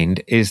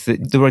find is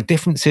that there are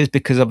differences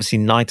because obviously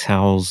night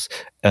owls,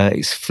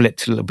 it's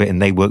flipped a little bit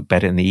and they work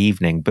better in the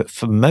evening. But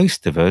for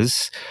most of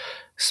us,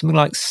 something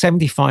like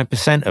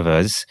 75% of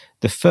us,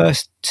 the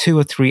first 2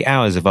 or 3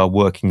 hours of our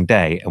working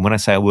day, and when I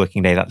say our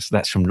working day,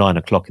 that's from 9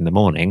 o'clock in the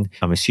morning.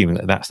 I'm assuming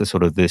that that's the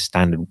sort of the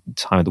standard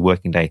time of the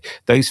working day.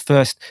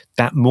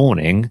 That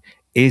morning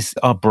is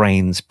our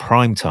brain's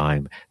prime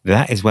time.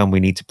 That is when we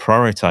need to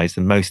prioritize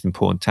the most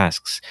important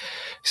tasks.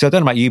 So I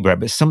don't know about you, Brett,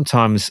 but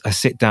sometimes I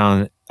sit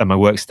down at my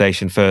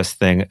workstation first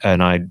thing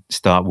and I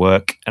start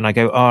work and I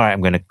go, all right,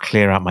 I'm going to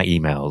clear out my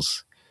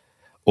emails,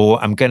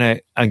 or I'm going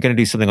to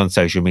do something on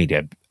social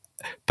media.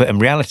 But in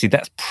reality,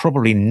 that's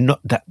probably not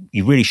that.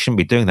 You really shouldn't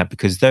be doing that,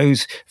 because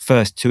those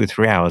first 2 or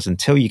 3 hours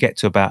until you get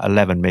to about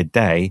 11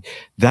 midday,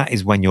 that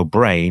is when your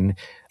brain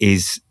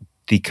is,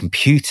 the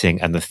computing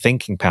and the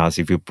thinking powers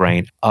of your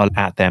brain are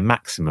at their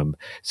maximum.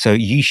 So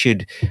you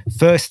should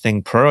first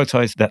thing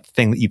prioritize that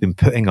thing that you've been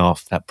putting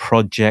off, that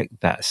project,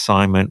 that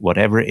assignment,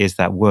 whatever it is,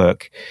 that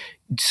work.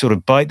 Sort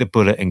of bite the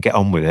bullet and get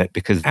on with it,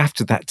 because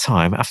after that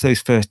time, after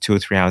those first 2 or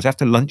 3 hours,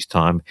 after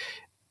lunchtime,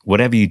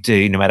 whatever you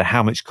do, no matter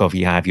how much coffee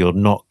you have, you're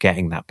not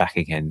getting that back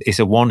again. It's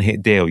a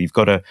one-hit deal. You've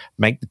got to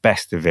make the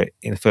best of it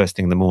in the first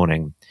thing in the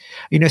morning.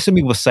 You know, some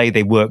people say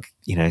they work,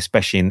 you know,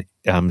 especially in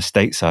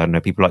stateside, I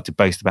know people like to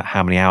boast about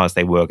how many hours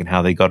they work and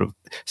how they got up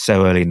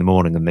so early in the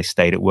morning and they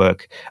stayed at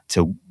work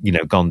till, you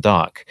know, gone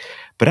dark.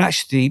 But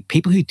actually,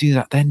 people who do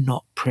that, they're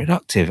not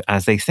productive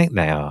as they think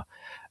they are.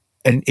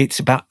 And it's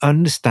about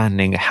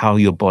understanding how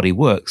your body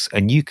works,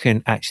 and you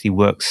can actually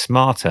work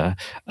smarter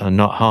and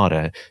not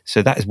harder.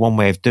 So that is one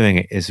way of doing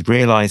it, is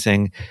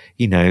realizing,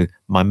 you know,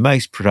 my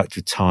most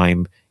productive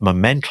time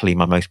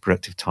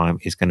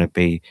is going to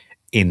be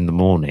in the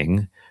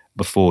morning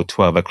before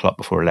 12 o'clock,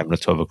 before 11 or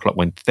 12 o'clock,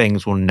 when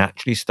things will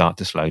naturally start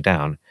to slow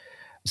down.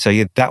 So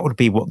yeah, that would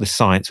be what the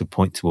science would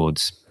point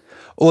towards.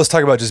 Well, let's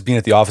talk about just being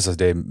at the office all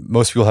day.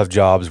 Most people have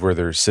jobs where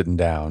they're sitting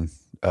down,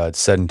 it's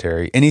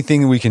sedentary.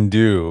 Anything we can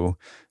do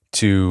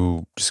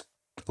to just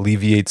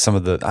alleviate some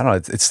of the, I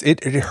don't know,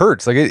 it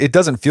hurts. Like it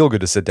doesn't feel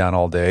good to sit down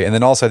all day. And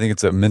then also I think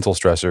it's a mental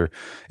stressor.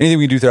 Anything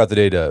we do throughout the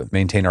day to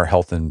maintain our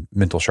health and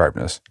mental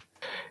sharpness.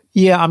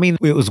 Yeah, I mean,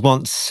 it was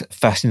once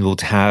fashionable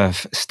to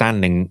have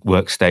standing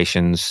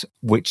workstations,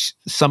 which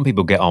some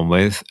people get on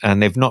with,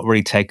 and they've not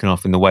really taken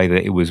off in the way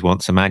that it was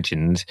once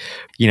imagined.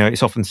 You know,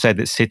 it's often said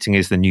that sitting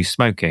is the new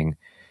smoking.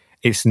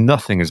 It's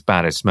nothing as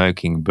bad as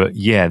smoking, but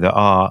yeah, there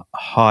are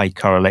high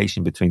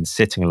correlation between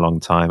sitting a long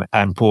time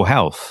and poor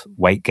health,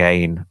 weight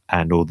gain,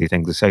 and all the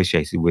things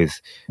associated with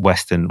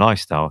Western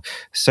lifestyle.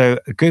 So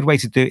a good way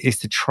to do it is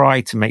to try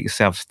to make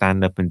yourself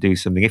stand up and do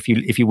something. If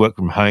you work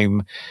from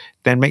home,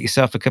 then make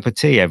yourself a cup of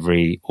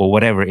tea or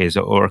whatever it is,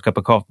 or a cup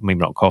of coffee,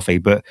 maybe not coffee,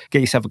 but get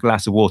yourself a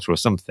glass of water or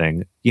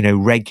something, you know,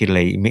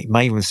 regularly. You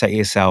may even set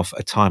yourself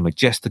a timer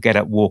just to get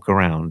up, walk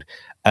around.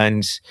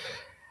 And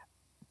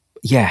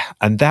yeah,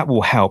 and that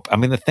will help. I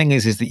mean, the thing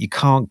is that you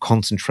can't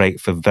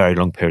concentrate for very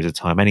long periods of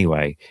time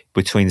anyway.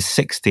 Between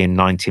 60 and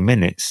 90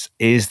 minutes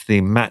is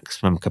the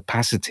maximum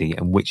capacity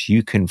in which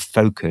you can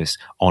focus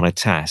on a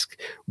task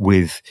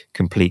with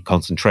complete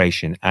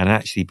concentration and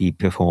actually be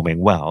performing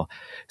well.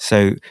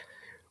 So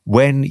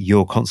when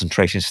your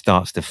concentration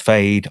starts to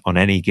fade on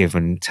any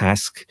given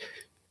task,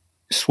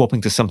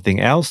 swapping to something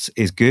else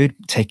is good.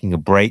 Taking a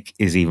break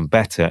is even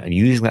better, and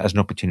using that as an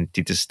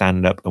opportunity to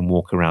stand up and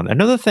walk around.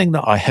 Another thing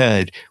that I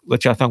heard,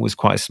 which I thought was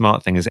quite a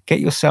smart thing, is get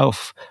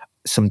yourself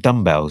some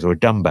dumbbells or a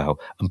dumbbell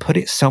and put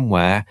it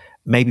somewhere,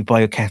 maybe by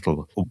your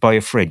kettle or by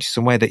your fridge,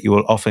 somewhere that you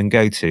will often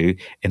go to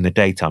in the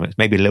daytime. It's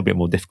maybe a little bit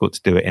more difficult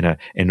to do it in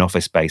an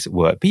office space at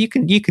work, but you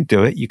can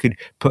do it. You could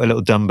put a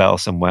little dumbbell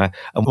somewhere,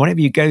 and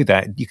whenever you go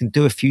there, you can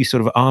do a few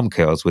sort of arm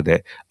curls with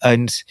it,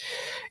 and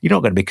you're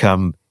not going to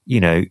become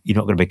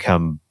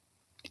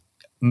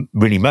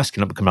really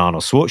muscular, not become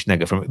Arnold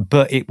Schwarzenegger from it,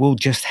 but it will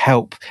just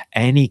help.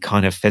 Any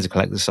kind of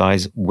physical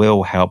exercise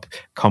will help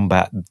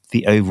combat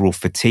the overall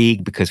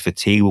fatigue, because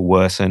fatigue will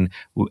worsen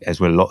as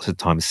we're lots of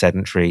times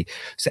sedentary.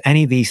 So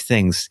any of these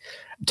things,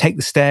 take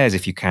the stairs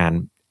if you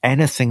can,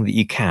 anything that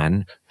you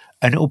can,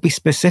 and it will be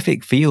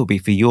specific for you, it'll be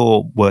for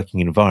your working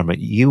environment.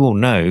 You will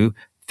know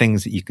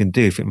things that you can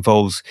do. If it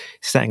involves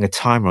setting a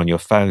timer on your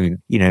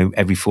phone, you know,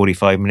 every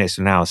 45 minutes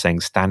to an hour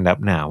saying stand up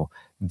now,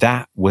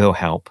 that will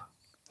help.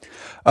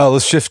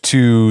 Let's shift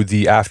to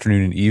the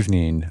afternoon and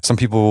evening. Some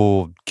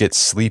people get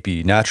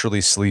sleepy,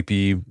 naturally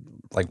sleepy,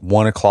 like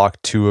 1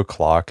 o'clock, 2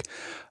 o'clock.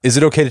 Is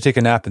it okay to take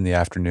a nap in the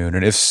afternoon?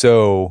 And if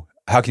so,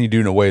 how can you do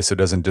it in a way so it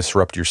doesn't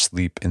disrupt your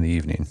sleep in the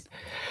evening?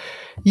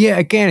 Yeah,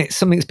 again, it's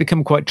something that's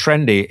become quite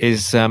trendy,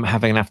 is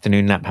having an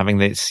afternoon nap, having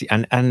this,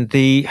 and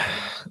the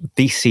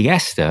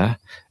siesta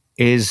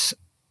is,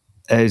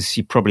 as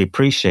you probably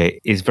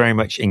appreciate, is very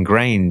much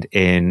ingrained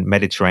in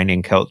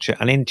Mediterranean culture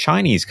and in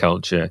Chinese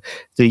culture.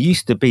 There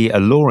used to be a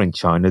law in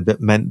China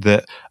that meant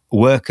that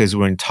workers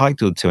were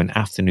entitled to an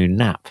afternoon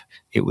nap.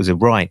 It was a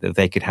right that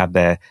they could have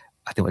their,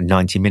 I think,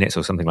 90 minutes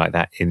or something like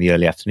that in the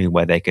early afternoon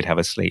where they could have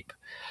a sleep.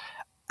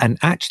 And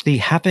actually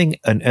having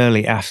an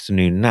early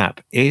afternoon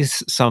nap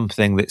is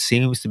something that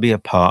seems to be a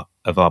part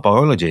of our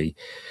biology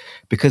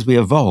because we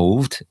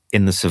evolved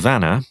in the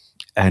savannah.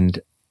 And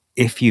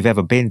if you've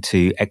ever been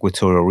to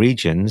equatorial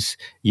regions,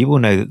 you will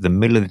know that the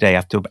middle of the day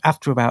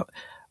after about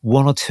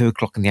 1 or 2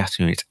 o'clock in the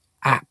afternoon, it's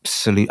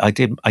absolute. I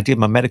did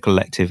my medical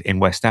elective in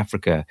West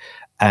Africa,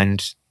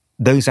 and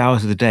those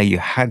hours of the day you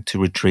had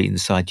to retreat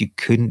inside. You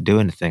couldn't do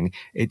anything.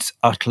 It's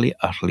utterly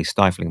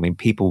stifling. I mean,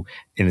 people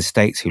in the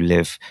States who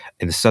live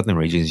in the southern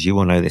regions, you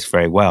will know this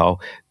very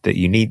well, that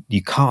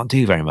you can't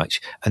do very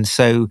much. And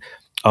so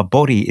our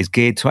body is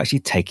geared to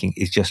actually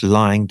is just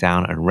lying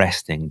down and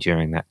resting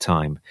during that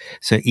time.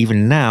 So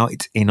even now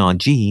it's in our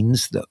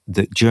genes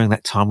that during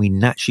that time we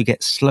naturally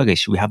get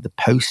sluggish. We have the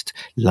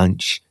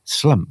post-lunch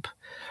slump.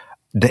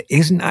 That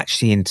isn't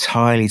actually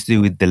entirely to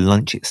do with the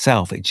lunch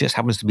itself. It just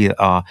happens to be that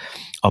our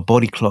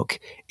body clock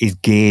is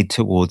geared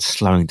towards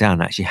slowing down,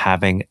 actually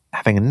having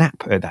a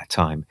nap at that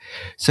time.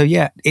 So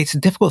yeah, it's a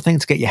difficult thing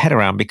to get your head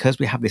around because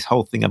we have this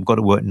whole thing, I've got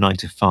to work 9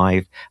 to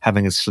 5,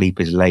 having a sleep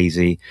is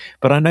lazy.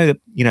 But I know that,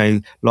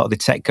 a lot of the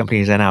tech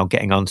companies are now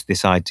getting onto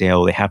this idea,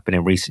 or they have been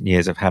in recent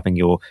years, of having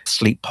your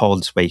sleep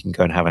pods where you can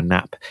go and have a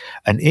nap.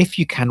 And if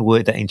you can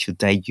work that into your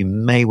day, you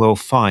may well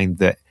find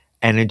that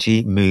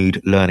energy, mood,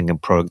 learning,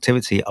 and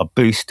productivity are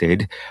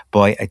boosted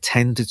by a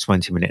 10 to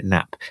 20 minute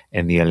nap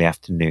in the early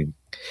afternoon.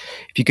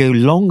 If you go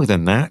longer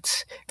than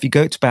that, if you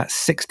go to about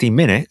 60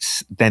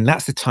 minutes, then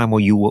that's the time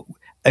where you will,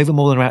 over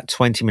more than about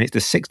 20 minutes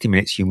to 60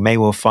 minutes, you may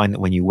well find that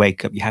when you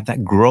wake up, you have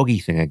that groggy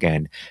thing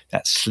again,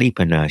 that sleep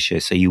inertia.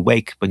 So you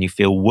wake up and you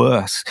feel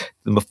worse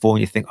than before,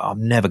 and you think,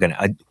 I'm never going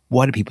to,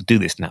 why do people do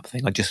this nap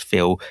thing? I just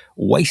feel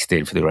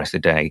wasted for the rest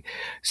of the day.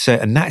 So,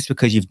 and that's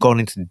because you've gone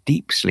into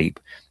deep sleep.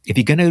 If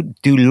you're going to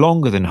do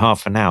longer than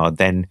half an hour,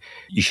 then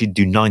you should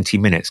do 90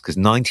 minutes, because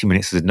 90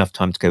 minutes is enough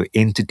time to go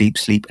into deep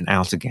sleep and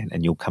out again,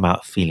 and you'll come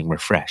out feeling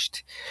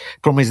refreshed.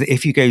 Problem is that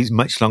if you go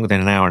much longer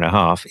than an hour and a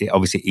half, it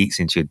obviously eats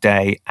into your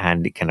day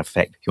and it can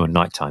affect your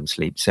nighttime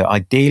sleep. So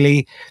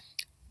ideally,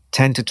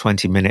 10 to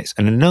 20 minutes.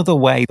 And another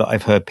way that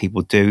I've heard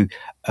people do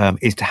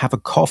is to have a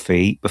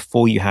coffee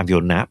before you have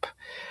your nap.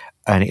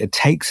 And it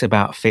takes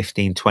about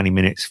 15, 20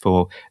 minutes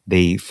for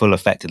the full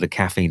effect of the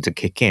caffeine to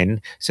kick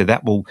in. So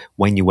that will,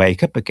 when you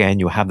wake up again,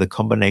 you'll have the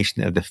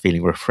combination of the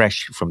feeling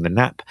refreshed from the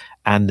nap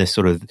and the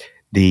sort of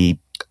the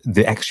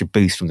extra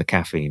boost from the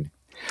caffeine.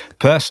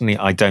 Personally,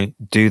 I don't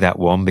do that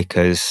one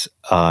because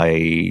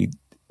I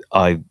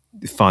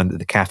find that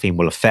the caffeine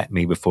will affect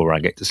me before I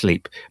get to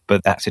sleep.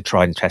 But that's a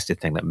tried and tested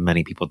thing that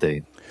many people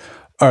do.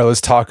 All right,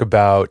 let's talk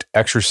about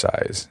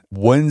exercise.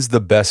 When's the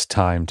best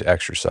time to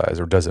exercise,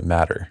 or does it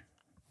matter?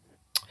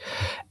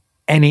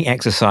 Any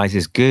exercise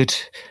is good,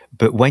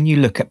 but when you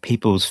look at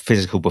people's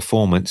physical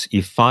performance,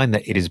 you find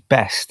that it is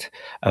best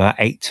about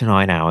 8 to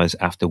 9 hours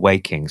after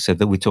waking, so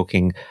that we're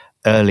talking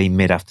early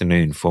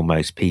mid-afternoon for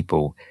most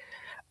people.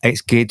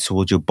 It's geared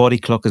towards your body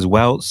clock as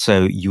well,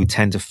 so you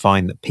tend to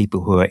find that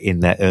people who are in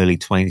their early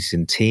 20s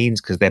and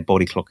teens, because their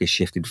body clock is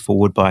shifted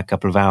forward by a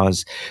couple of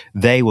hours,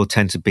 they will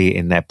tend to be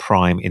in their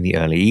prime in the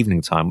early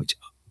evening time, which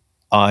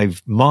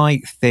my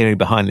theory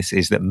behind this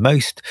is that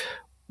most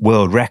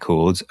world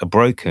records are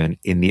broken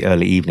in the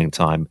early evening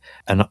time.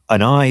 And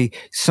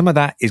some of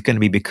that is going to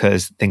be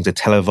because things are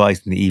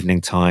televised in the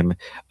evening time.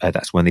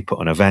 That's when they put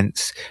on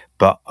events.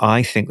 But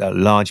I think that a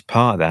large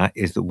part of that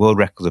is that world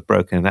records are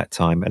broken in that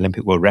time.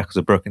 Olympic world records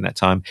are broken in that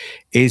time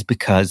is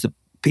because the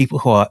people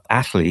who are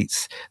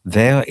athletes,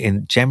 they're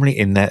generally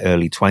in their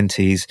early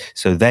 20s.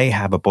 So they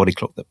have a body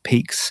clock that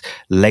peaks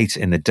later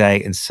in the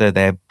day. And so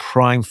their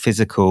prime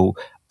physical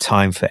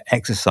time for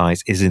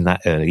exercise is in that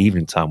early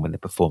evening time when they're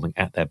performing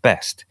at their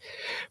best.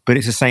 But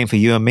it's the same for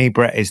you and me,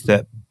 Brett, is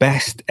that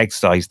best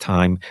exercise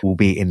time will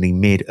be in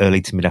the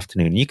early to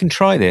mid-afternoon. You can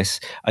try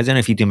this. I don't know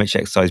if you do much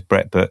exercise,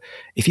 Brett, but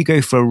if you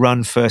go for a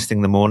run first thing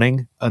in the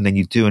morning and then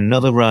you do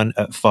another run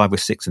at 5 or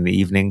 6 in the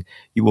evening,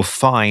 you will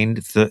find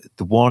that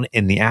the one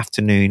in the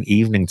afternoon,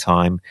 evening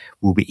time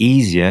will be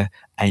easier,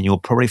 and you'll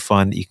probably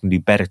find that you can do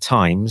better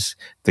times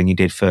than you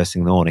did first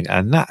thing in the morning.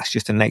 And that's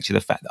just the nature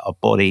of the fact that our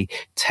body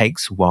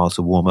takes a while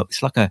to warm up.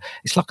 It's like a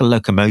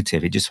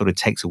locomotive. It just sort of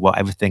takes a while.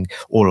 Everything,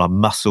 all our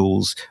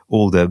muscles,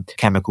 all the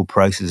chemical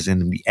processes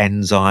and the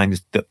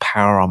enzymes that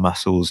power our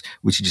muscles,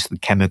 which are just the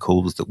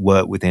chemicals that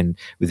work within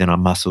our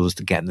muscles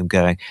to get them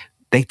going.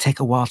 They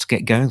take a while to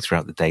get going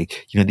throughout the day.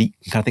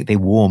 I think they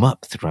warm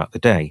up throughout the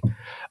day.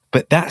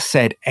 But that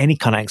said, any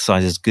kind of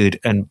exercise is good,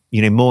 and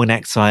morning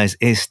exercise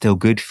is still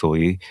good for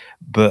you.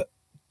 But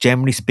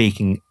generally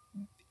speaking,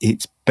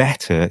 it's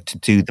better to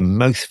do the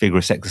most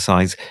vigorous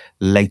exercise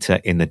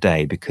later in the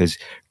day, because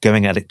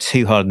going at it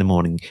too hard in the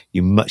morning,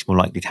 you're much more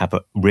likely to have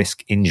a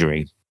risk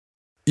injury.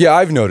 Yeah,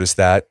 I've noticed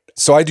that.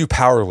 So I do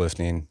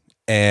powerlifting,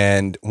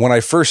 and when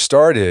I first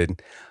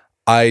started,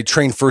 I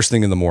trained first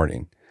thing in the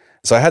morning.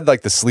 So I had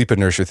like the sleep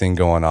inertia thing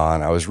going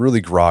on. I was really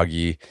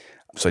groggy,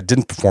 so I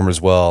didn't perform as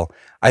well.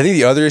 I think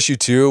the other issue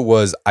too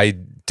was I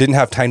didn't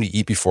have time to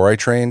eat before I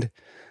trained.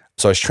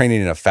 So I was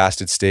training in a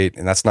fasted state,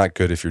 and that's not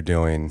good if you're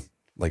doing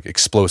like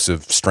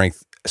explosive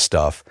strength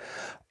stuff.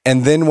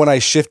 And then when I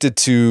shifted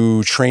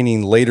to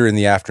training later in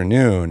the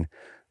afternoon,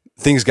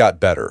 things got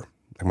better.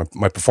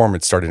 My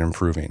performance started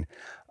improving.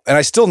 And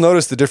I still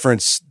notice the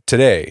difference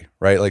today,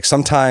 right? Like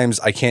sometimes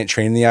I can't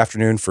train in the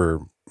afternoon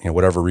for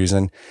whatever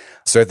reason.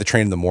 So I have to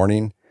train in the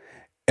morning.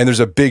 And there's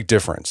a big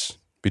difference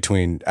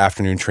between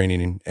afternoon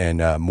training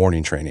and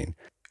morning training.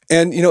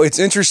 And, it's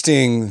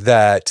interesting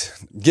that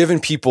given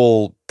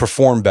people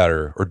perform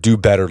better or do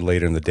better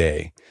later in the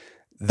day,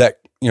 that,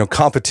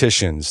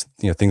 competitions,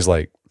 things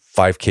like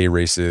 5K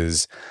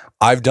races,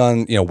 I've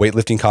done,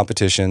 weightlifting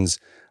competitions,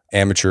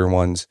 amateur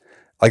ones,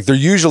 like they're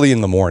usually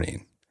in the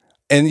morning.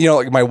 And,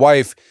 like my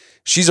wife,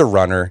 she's a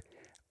runner,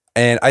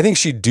 and I think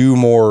she'd do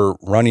more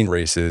running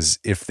races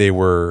if they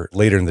were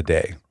later in the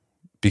day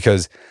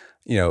because,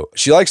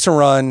 she likes to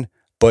run,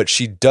 but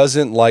she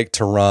doesn't like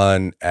to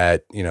run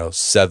at,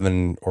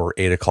 7 or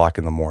 8 o'clock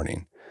in the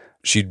morning.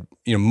 She'd,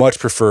 much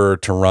prefer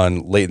to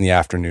run late in the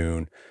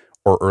afternoon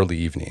or early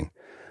evening.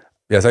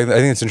 Yes, I think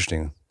it's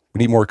interesting. We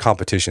need more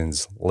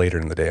competitions later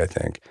in the day, I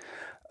think.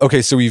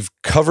 Okay, so we've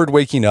covered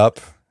waking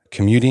up,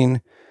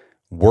 commuting,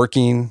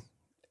 working,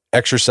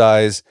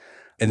 exercise,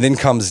 and then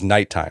comes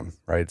nighttime,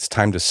 right? It's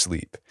time to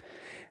sleep.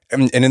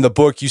 And in the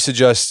book, you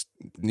suggest,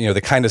 the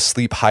kind of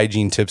sleep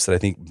hygiene tips that I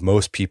think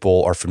most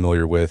people are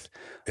familiar with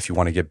if you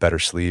want to get better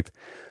sleep.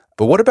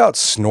 But what about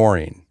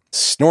snoring?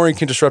 Snoring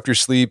can disrupt your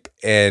sleep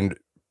and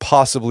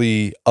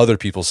possibly other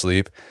people's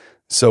sleep.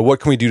 So what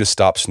can we do to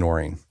stop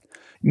snoring?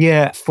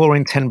 Yeah, 4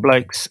 in 10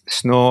 blokes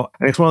snore.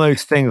 And it's one of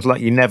those things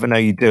like you never know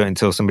you do it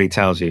until somebody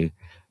tells you.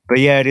 But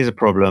yeah, it is a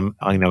problem.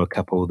 I know a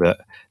couple that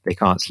they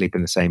can't sleep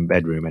in the same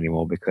bedroom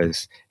anymore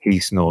because he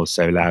snores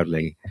so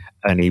loudly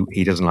and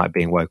he doesn't like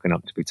being woken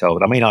up to be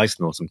told. I mean, I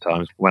snore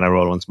sometimes when I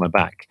roll onto my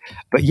back.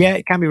 But yeah,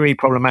 it can be really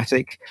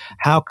problematic.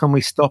 How can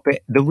we stop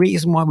it? The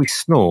reason why we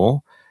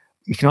snore,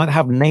 you can either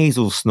have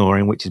nasal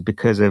snoring, which is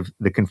because of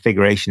the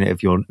configuration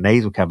of your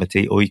nasal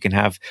cavity, or you can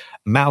have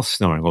mouth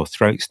snoring or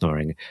throat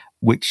snoring,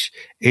 which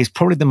is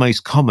probably the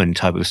most common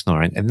type of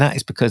snoring. And that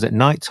is because at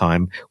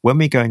nighttime, when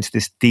we go into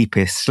this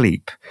deepest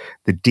sleep,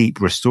 the deep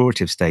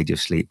restorative stage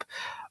of sleep,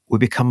 we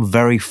become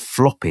very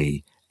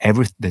floppy.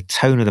 The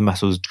tone of the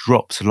muscles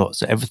drops a lot,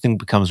 so everything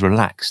becomes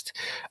relaxed.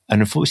 And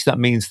unfortunately, that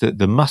means that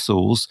the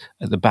muscles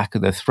at the back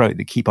of the throat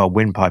that keep our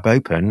windpipe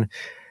open,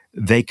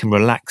 they can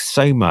relax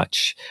so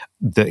much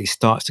that it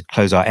starts to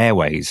close our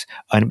airways,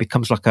 and it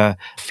becomes like a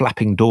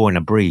flapping door in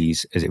a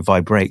breeze as it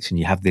vibrates, and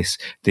you have this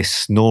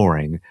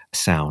snoring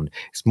sound.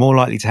 It's more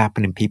likely to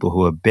happen in people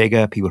who are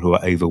bigger, people who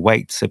are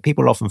overweight. So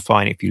people often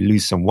find if you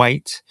lose some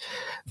weight,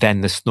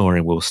 then the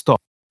snoring will stop.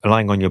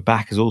 Lying on your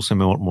back is also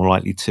more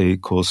likely to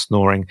cause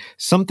snoring.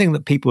 Something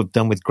that people have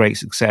done with great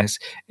success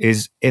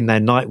is in their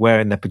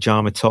nightwear, in their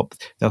pajama top,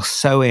 they'll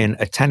sew in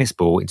a tennis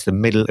ball into the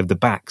middle of the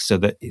back so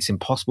that it's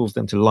impossible for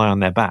them to lie on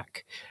their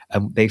back.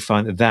 And they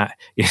find that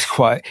is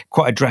quite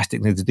a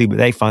drastic thing to do, but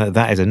they find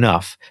that is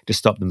enough to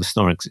stop them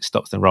snoring because it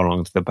stops them rolling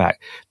onto the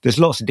back. There's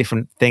lots of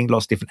different things,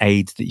 lots of different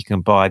aids that you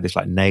can buy. There's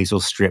like nasal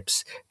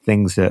strips,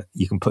 things that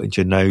you can put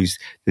into your nose.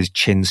 There's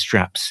chin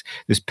straps.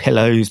 There's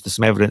pillows. There's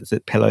some evidence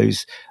that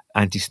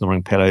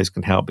anti-snoring pillows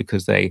can help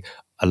because they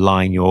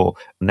align your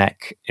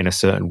neck in a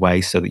certain way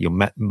so that you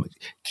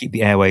keep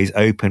the airways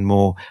open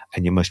more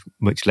and you're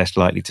much less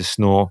likely to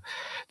snore.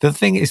 The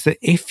thing is that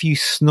if you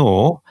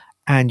snore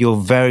and you're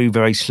very,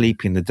 very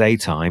sleepy in the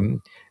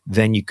daytime,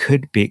 then you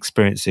could be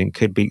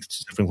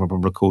suffering from a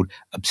problem called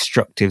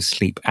obstructive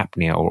sleep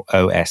apnea, or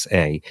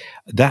OSA.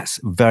 That's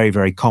very,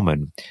 very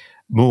common.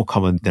 More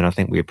common than I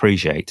think we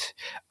appreciate.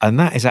 And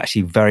that is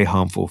actually very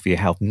harmful for your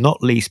health,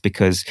 not least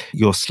because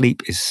your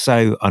sleep is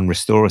so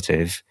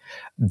unrestorative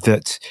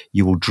that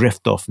you will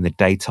drift off in the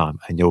daytime,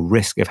 and your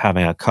risk of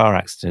having a car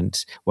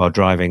accident while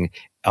driving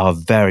are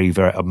very,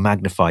 very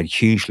magnified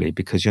hugely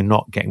because you're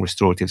not getting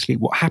restorative sleep.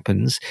 What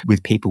happens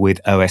with people with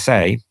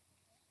OSA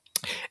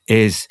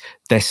is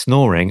they're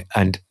snoring,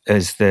 and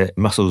as the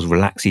muscles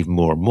relax even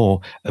more and more,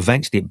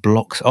 eventually it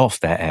blocks off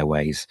their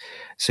airways.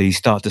 So you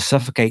start to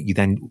suffocate. You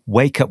then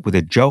wake up with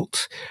a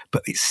jolt,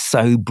 but it's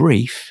so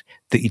brief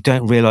that you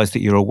don't realize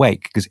that you're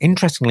awake. Because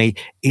interestingly,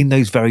 in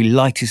those very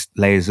lightest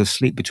layers of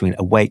sleep between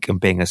awake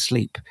and being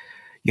asleep,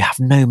 you have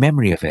no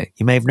memory of it.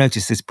 You may have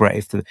noticed this, Brett,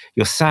 if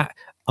you're sat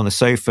on the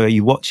sofa,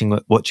 you're watching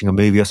a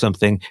movie or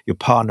something, your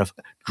partner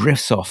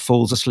drifts off,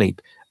 falls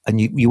asleep, and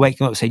you wake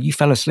them up and say, you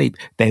fell asleep,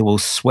 they will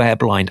swear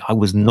blind, I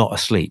was not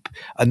asleep.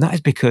 And that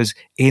is because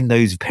in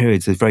those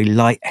periods, those very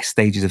light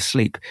stages of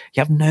sleep, you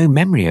have no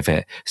memory of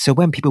it. So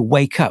when people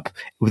wake up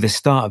with a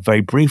start very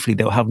briefly,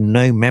 they'll have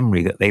no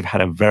memory that they've had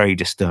a very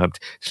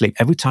disturbed sleep.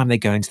 Every time they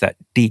go into that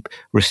deep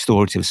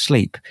restorative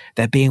sleep,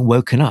 they're being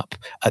woken up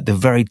at the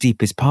very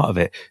deepest part of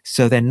it.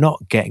 So they're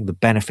not getting the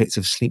benefits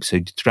of sleep. So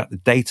throughout the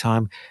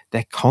daytime,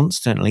 they're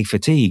constantly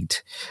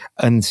fatigued.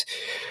 And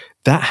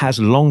that has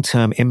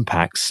long-term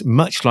impacts,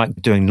 much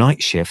like doing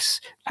night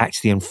shifts.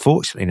 Actually,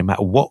 unfortunately, no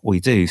matter what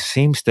we do,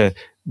 seems to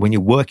When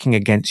you're working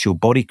against your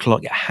body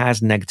clock, it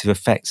has negative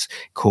effects,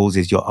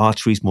 causes your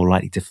arteries more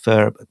likely to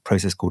fur, a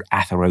process called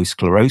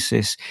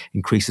atherosclerosis,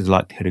 increases the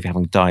likelihood of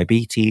having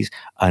diabetes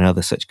and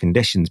other such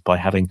conditions by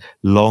having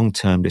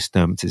long-term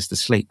disturbances to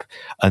sleep.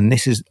 And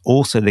this is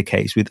also the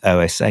case with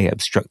OSA,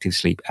 obstructive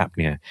sleep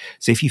apnea.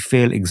 So if you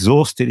feel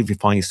exhausted, if you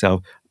find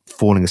yourself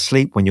falling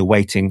asleep when you're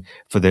waiting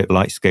for the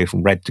lights to go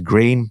from red to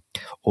green,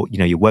 or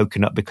you're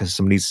woken up because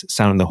somebody's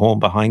sounding the horn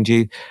behind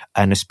you,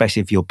 and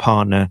especially if your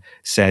partner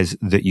says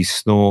that you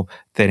snore,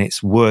 then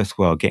it's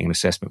worthwhile getting an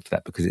assessment for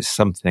that because it's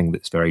something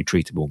that's very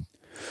treatable.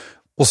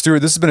 Well, Stuart,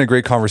 this has been a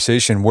great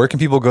conversation. Where can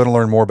people go to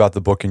learn more about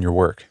the book and your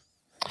work?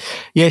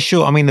 Yeah,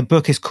 sure. I mean, the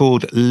book is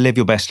called Live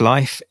Your Best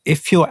Life.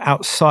 If you're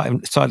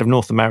outside of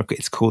North America,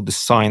 it's called The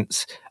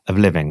Science of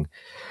Living.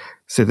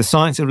 So The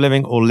Science of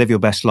Living or Live Your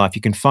Best Life.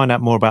 You can find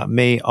out more about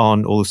me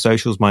on all the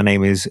socials. My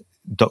name is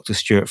Dr.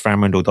 Stuart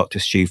Farrimond or Dr.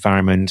 Stu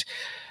Farrimond.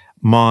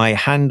 My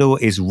handle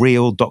is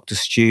Real Dr.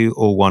 Stu,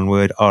 all one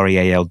word,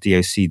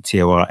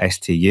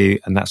 RealDoctorStu,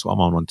 and that's what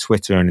I'm on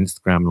Twitter and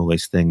Instagram and all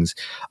those things.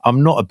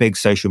 I'm not a big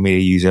social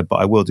media user, but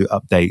I will do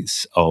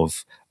updates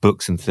of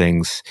books and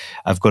things.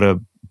 I've got a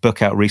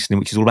book out recently,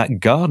 which is all about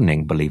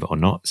gardening, believe it or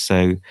not.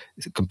 So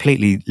it's a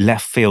completely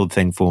left field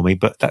thing for me,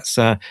 but that's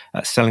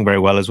selling very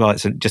well as well.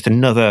 It's just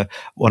another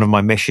one of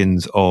my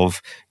missions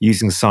of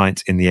using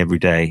science in the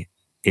everyday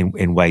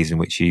in ways in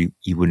which you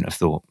wouldn't have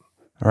thought.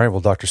 All right.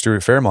 Well, Dr.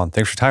 Stuart Farrimond,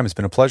 thanks for your time. It's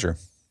been a pleasure.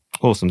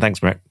 Awesome.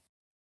 Thanks, Rick.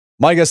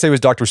 My guest today was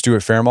Dr.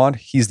 Stuart Farrimond.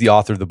 He's the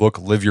author of the book,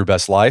 Live Your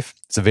Best Life.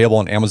 It's available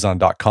on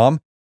Amazon.com.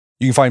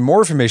 You can find more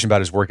information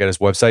about his work at his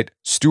website,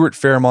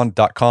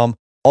 stuartfarrimond.com.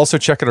 Also,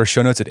 check out our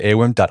show notes at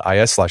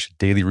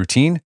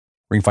aom.is/dailyroutine,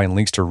 where you can find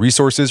links to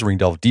resources where you can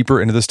delve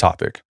deeper into this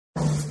topic.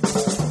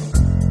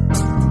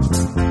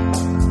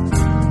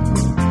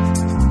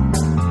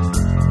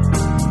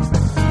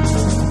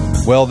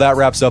 Well, that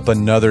wraps up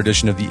another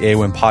edition of the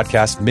AOM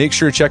podcast. Make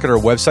sure to check out our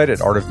website at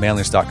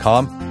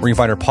artofmanliness.com, where you can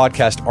find our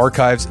podcast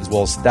archives, as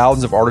well as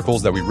thousands of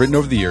articles that we've written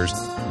over the years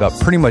about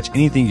pretty much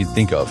anything you can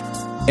think of.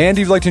 And if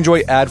you'd like to enjoy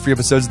ad-free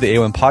episodes of the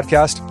AOM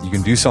podcast, you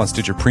can do so on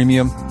Stitcher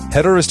Premium.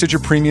 Head over to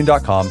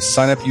StitcherPremium.com,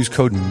 sign up, use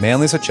code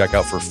manliness at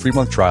checkout for a free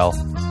month trial.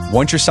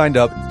 Once you're signed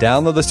up,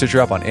 download the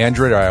Stitcher app on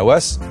Android or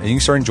iOS, and you can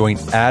start enjoying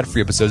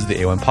ad-free episodes of the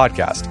AOM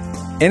podcast.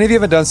 And if you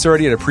haven't done so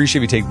already, I'd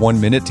appreciate if you take 1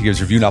 minute to give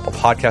us a review on Apple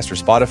Podcasts or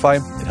Spotify.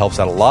 It helps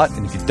out a lot.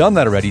 And if you've done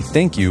that already,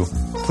 thank you.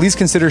 Please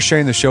consider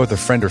sharing the show with a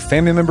friend or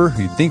family member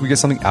who you think would get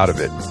something out of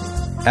it.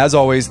 As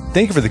always,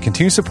 thank you for the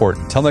continued support.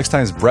 Until next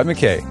time, it's Brett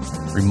McKay,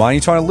 reminding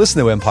you to want to listen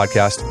to the AOM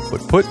podcast,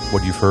 but put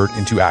what you've heard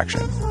into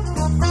action.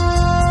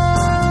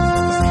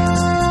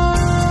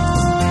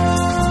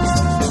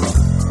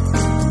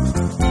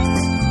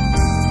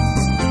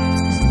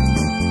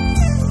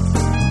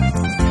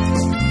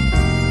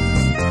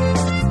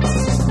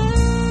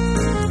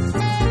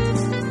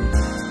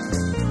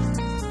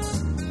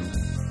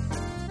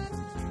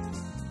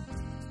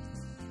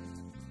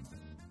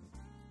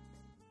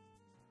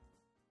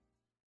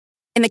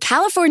 In the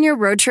California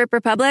Road Trip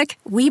Republic,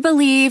 we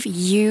believe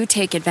you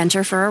take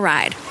adventure for a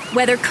ride.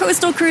 Whether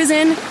coastal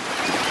cruising,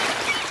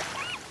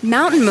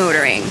 mountain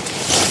motoring,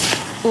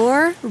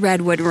 or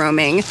redwood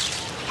roaming,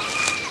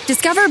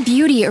 discover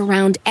beauty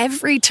around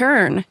every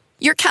turn.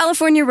 Your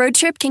California road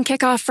trip can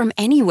kick off from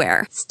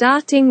anywhere.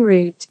 Starting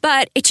route.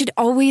 But it should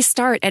always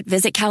start at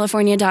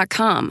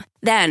visitcalifornia.com.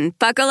 Then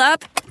buckle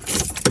up,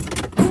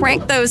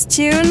 crank those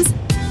tunes,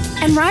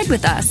 and ride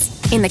with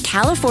us in the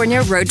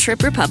California Road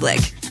Trip Republic.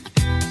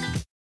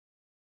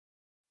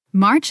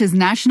 March is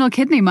National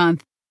Kidney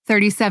Month.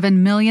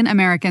 37 million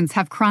Americans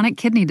have chronic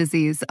kidney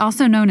disease,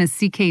 also known as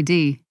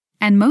CKD,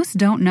 and most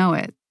don't know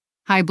it.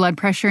 High blood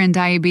pressure and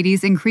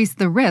diabetes increase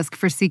the risk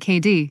for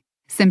CKD.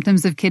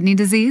 Symptoms of kidney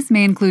disease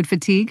may include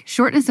fatigue,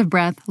 shortness of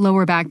breath,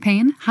 lower back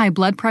pain, high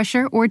blood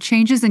pressure, or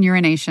changes in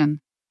urination.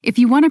 If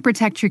you want to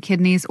protect your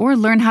kidneys or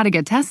learn how to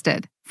get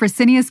tested,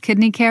 Fresenius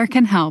Kidney Care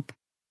can help.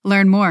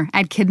 Learn more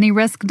at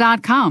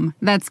kidneyrisk.com.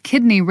 That's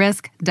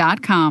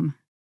kidneyrisk.com.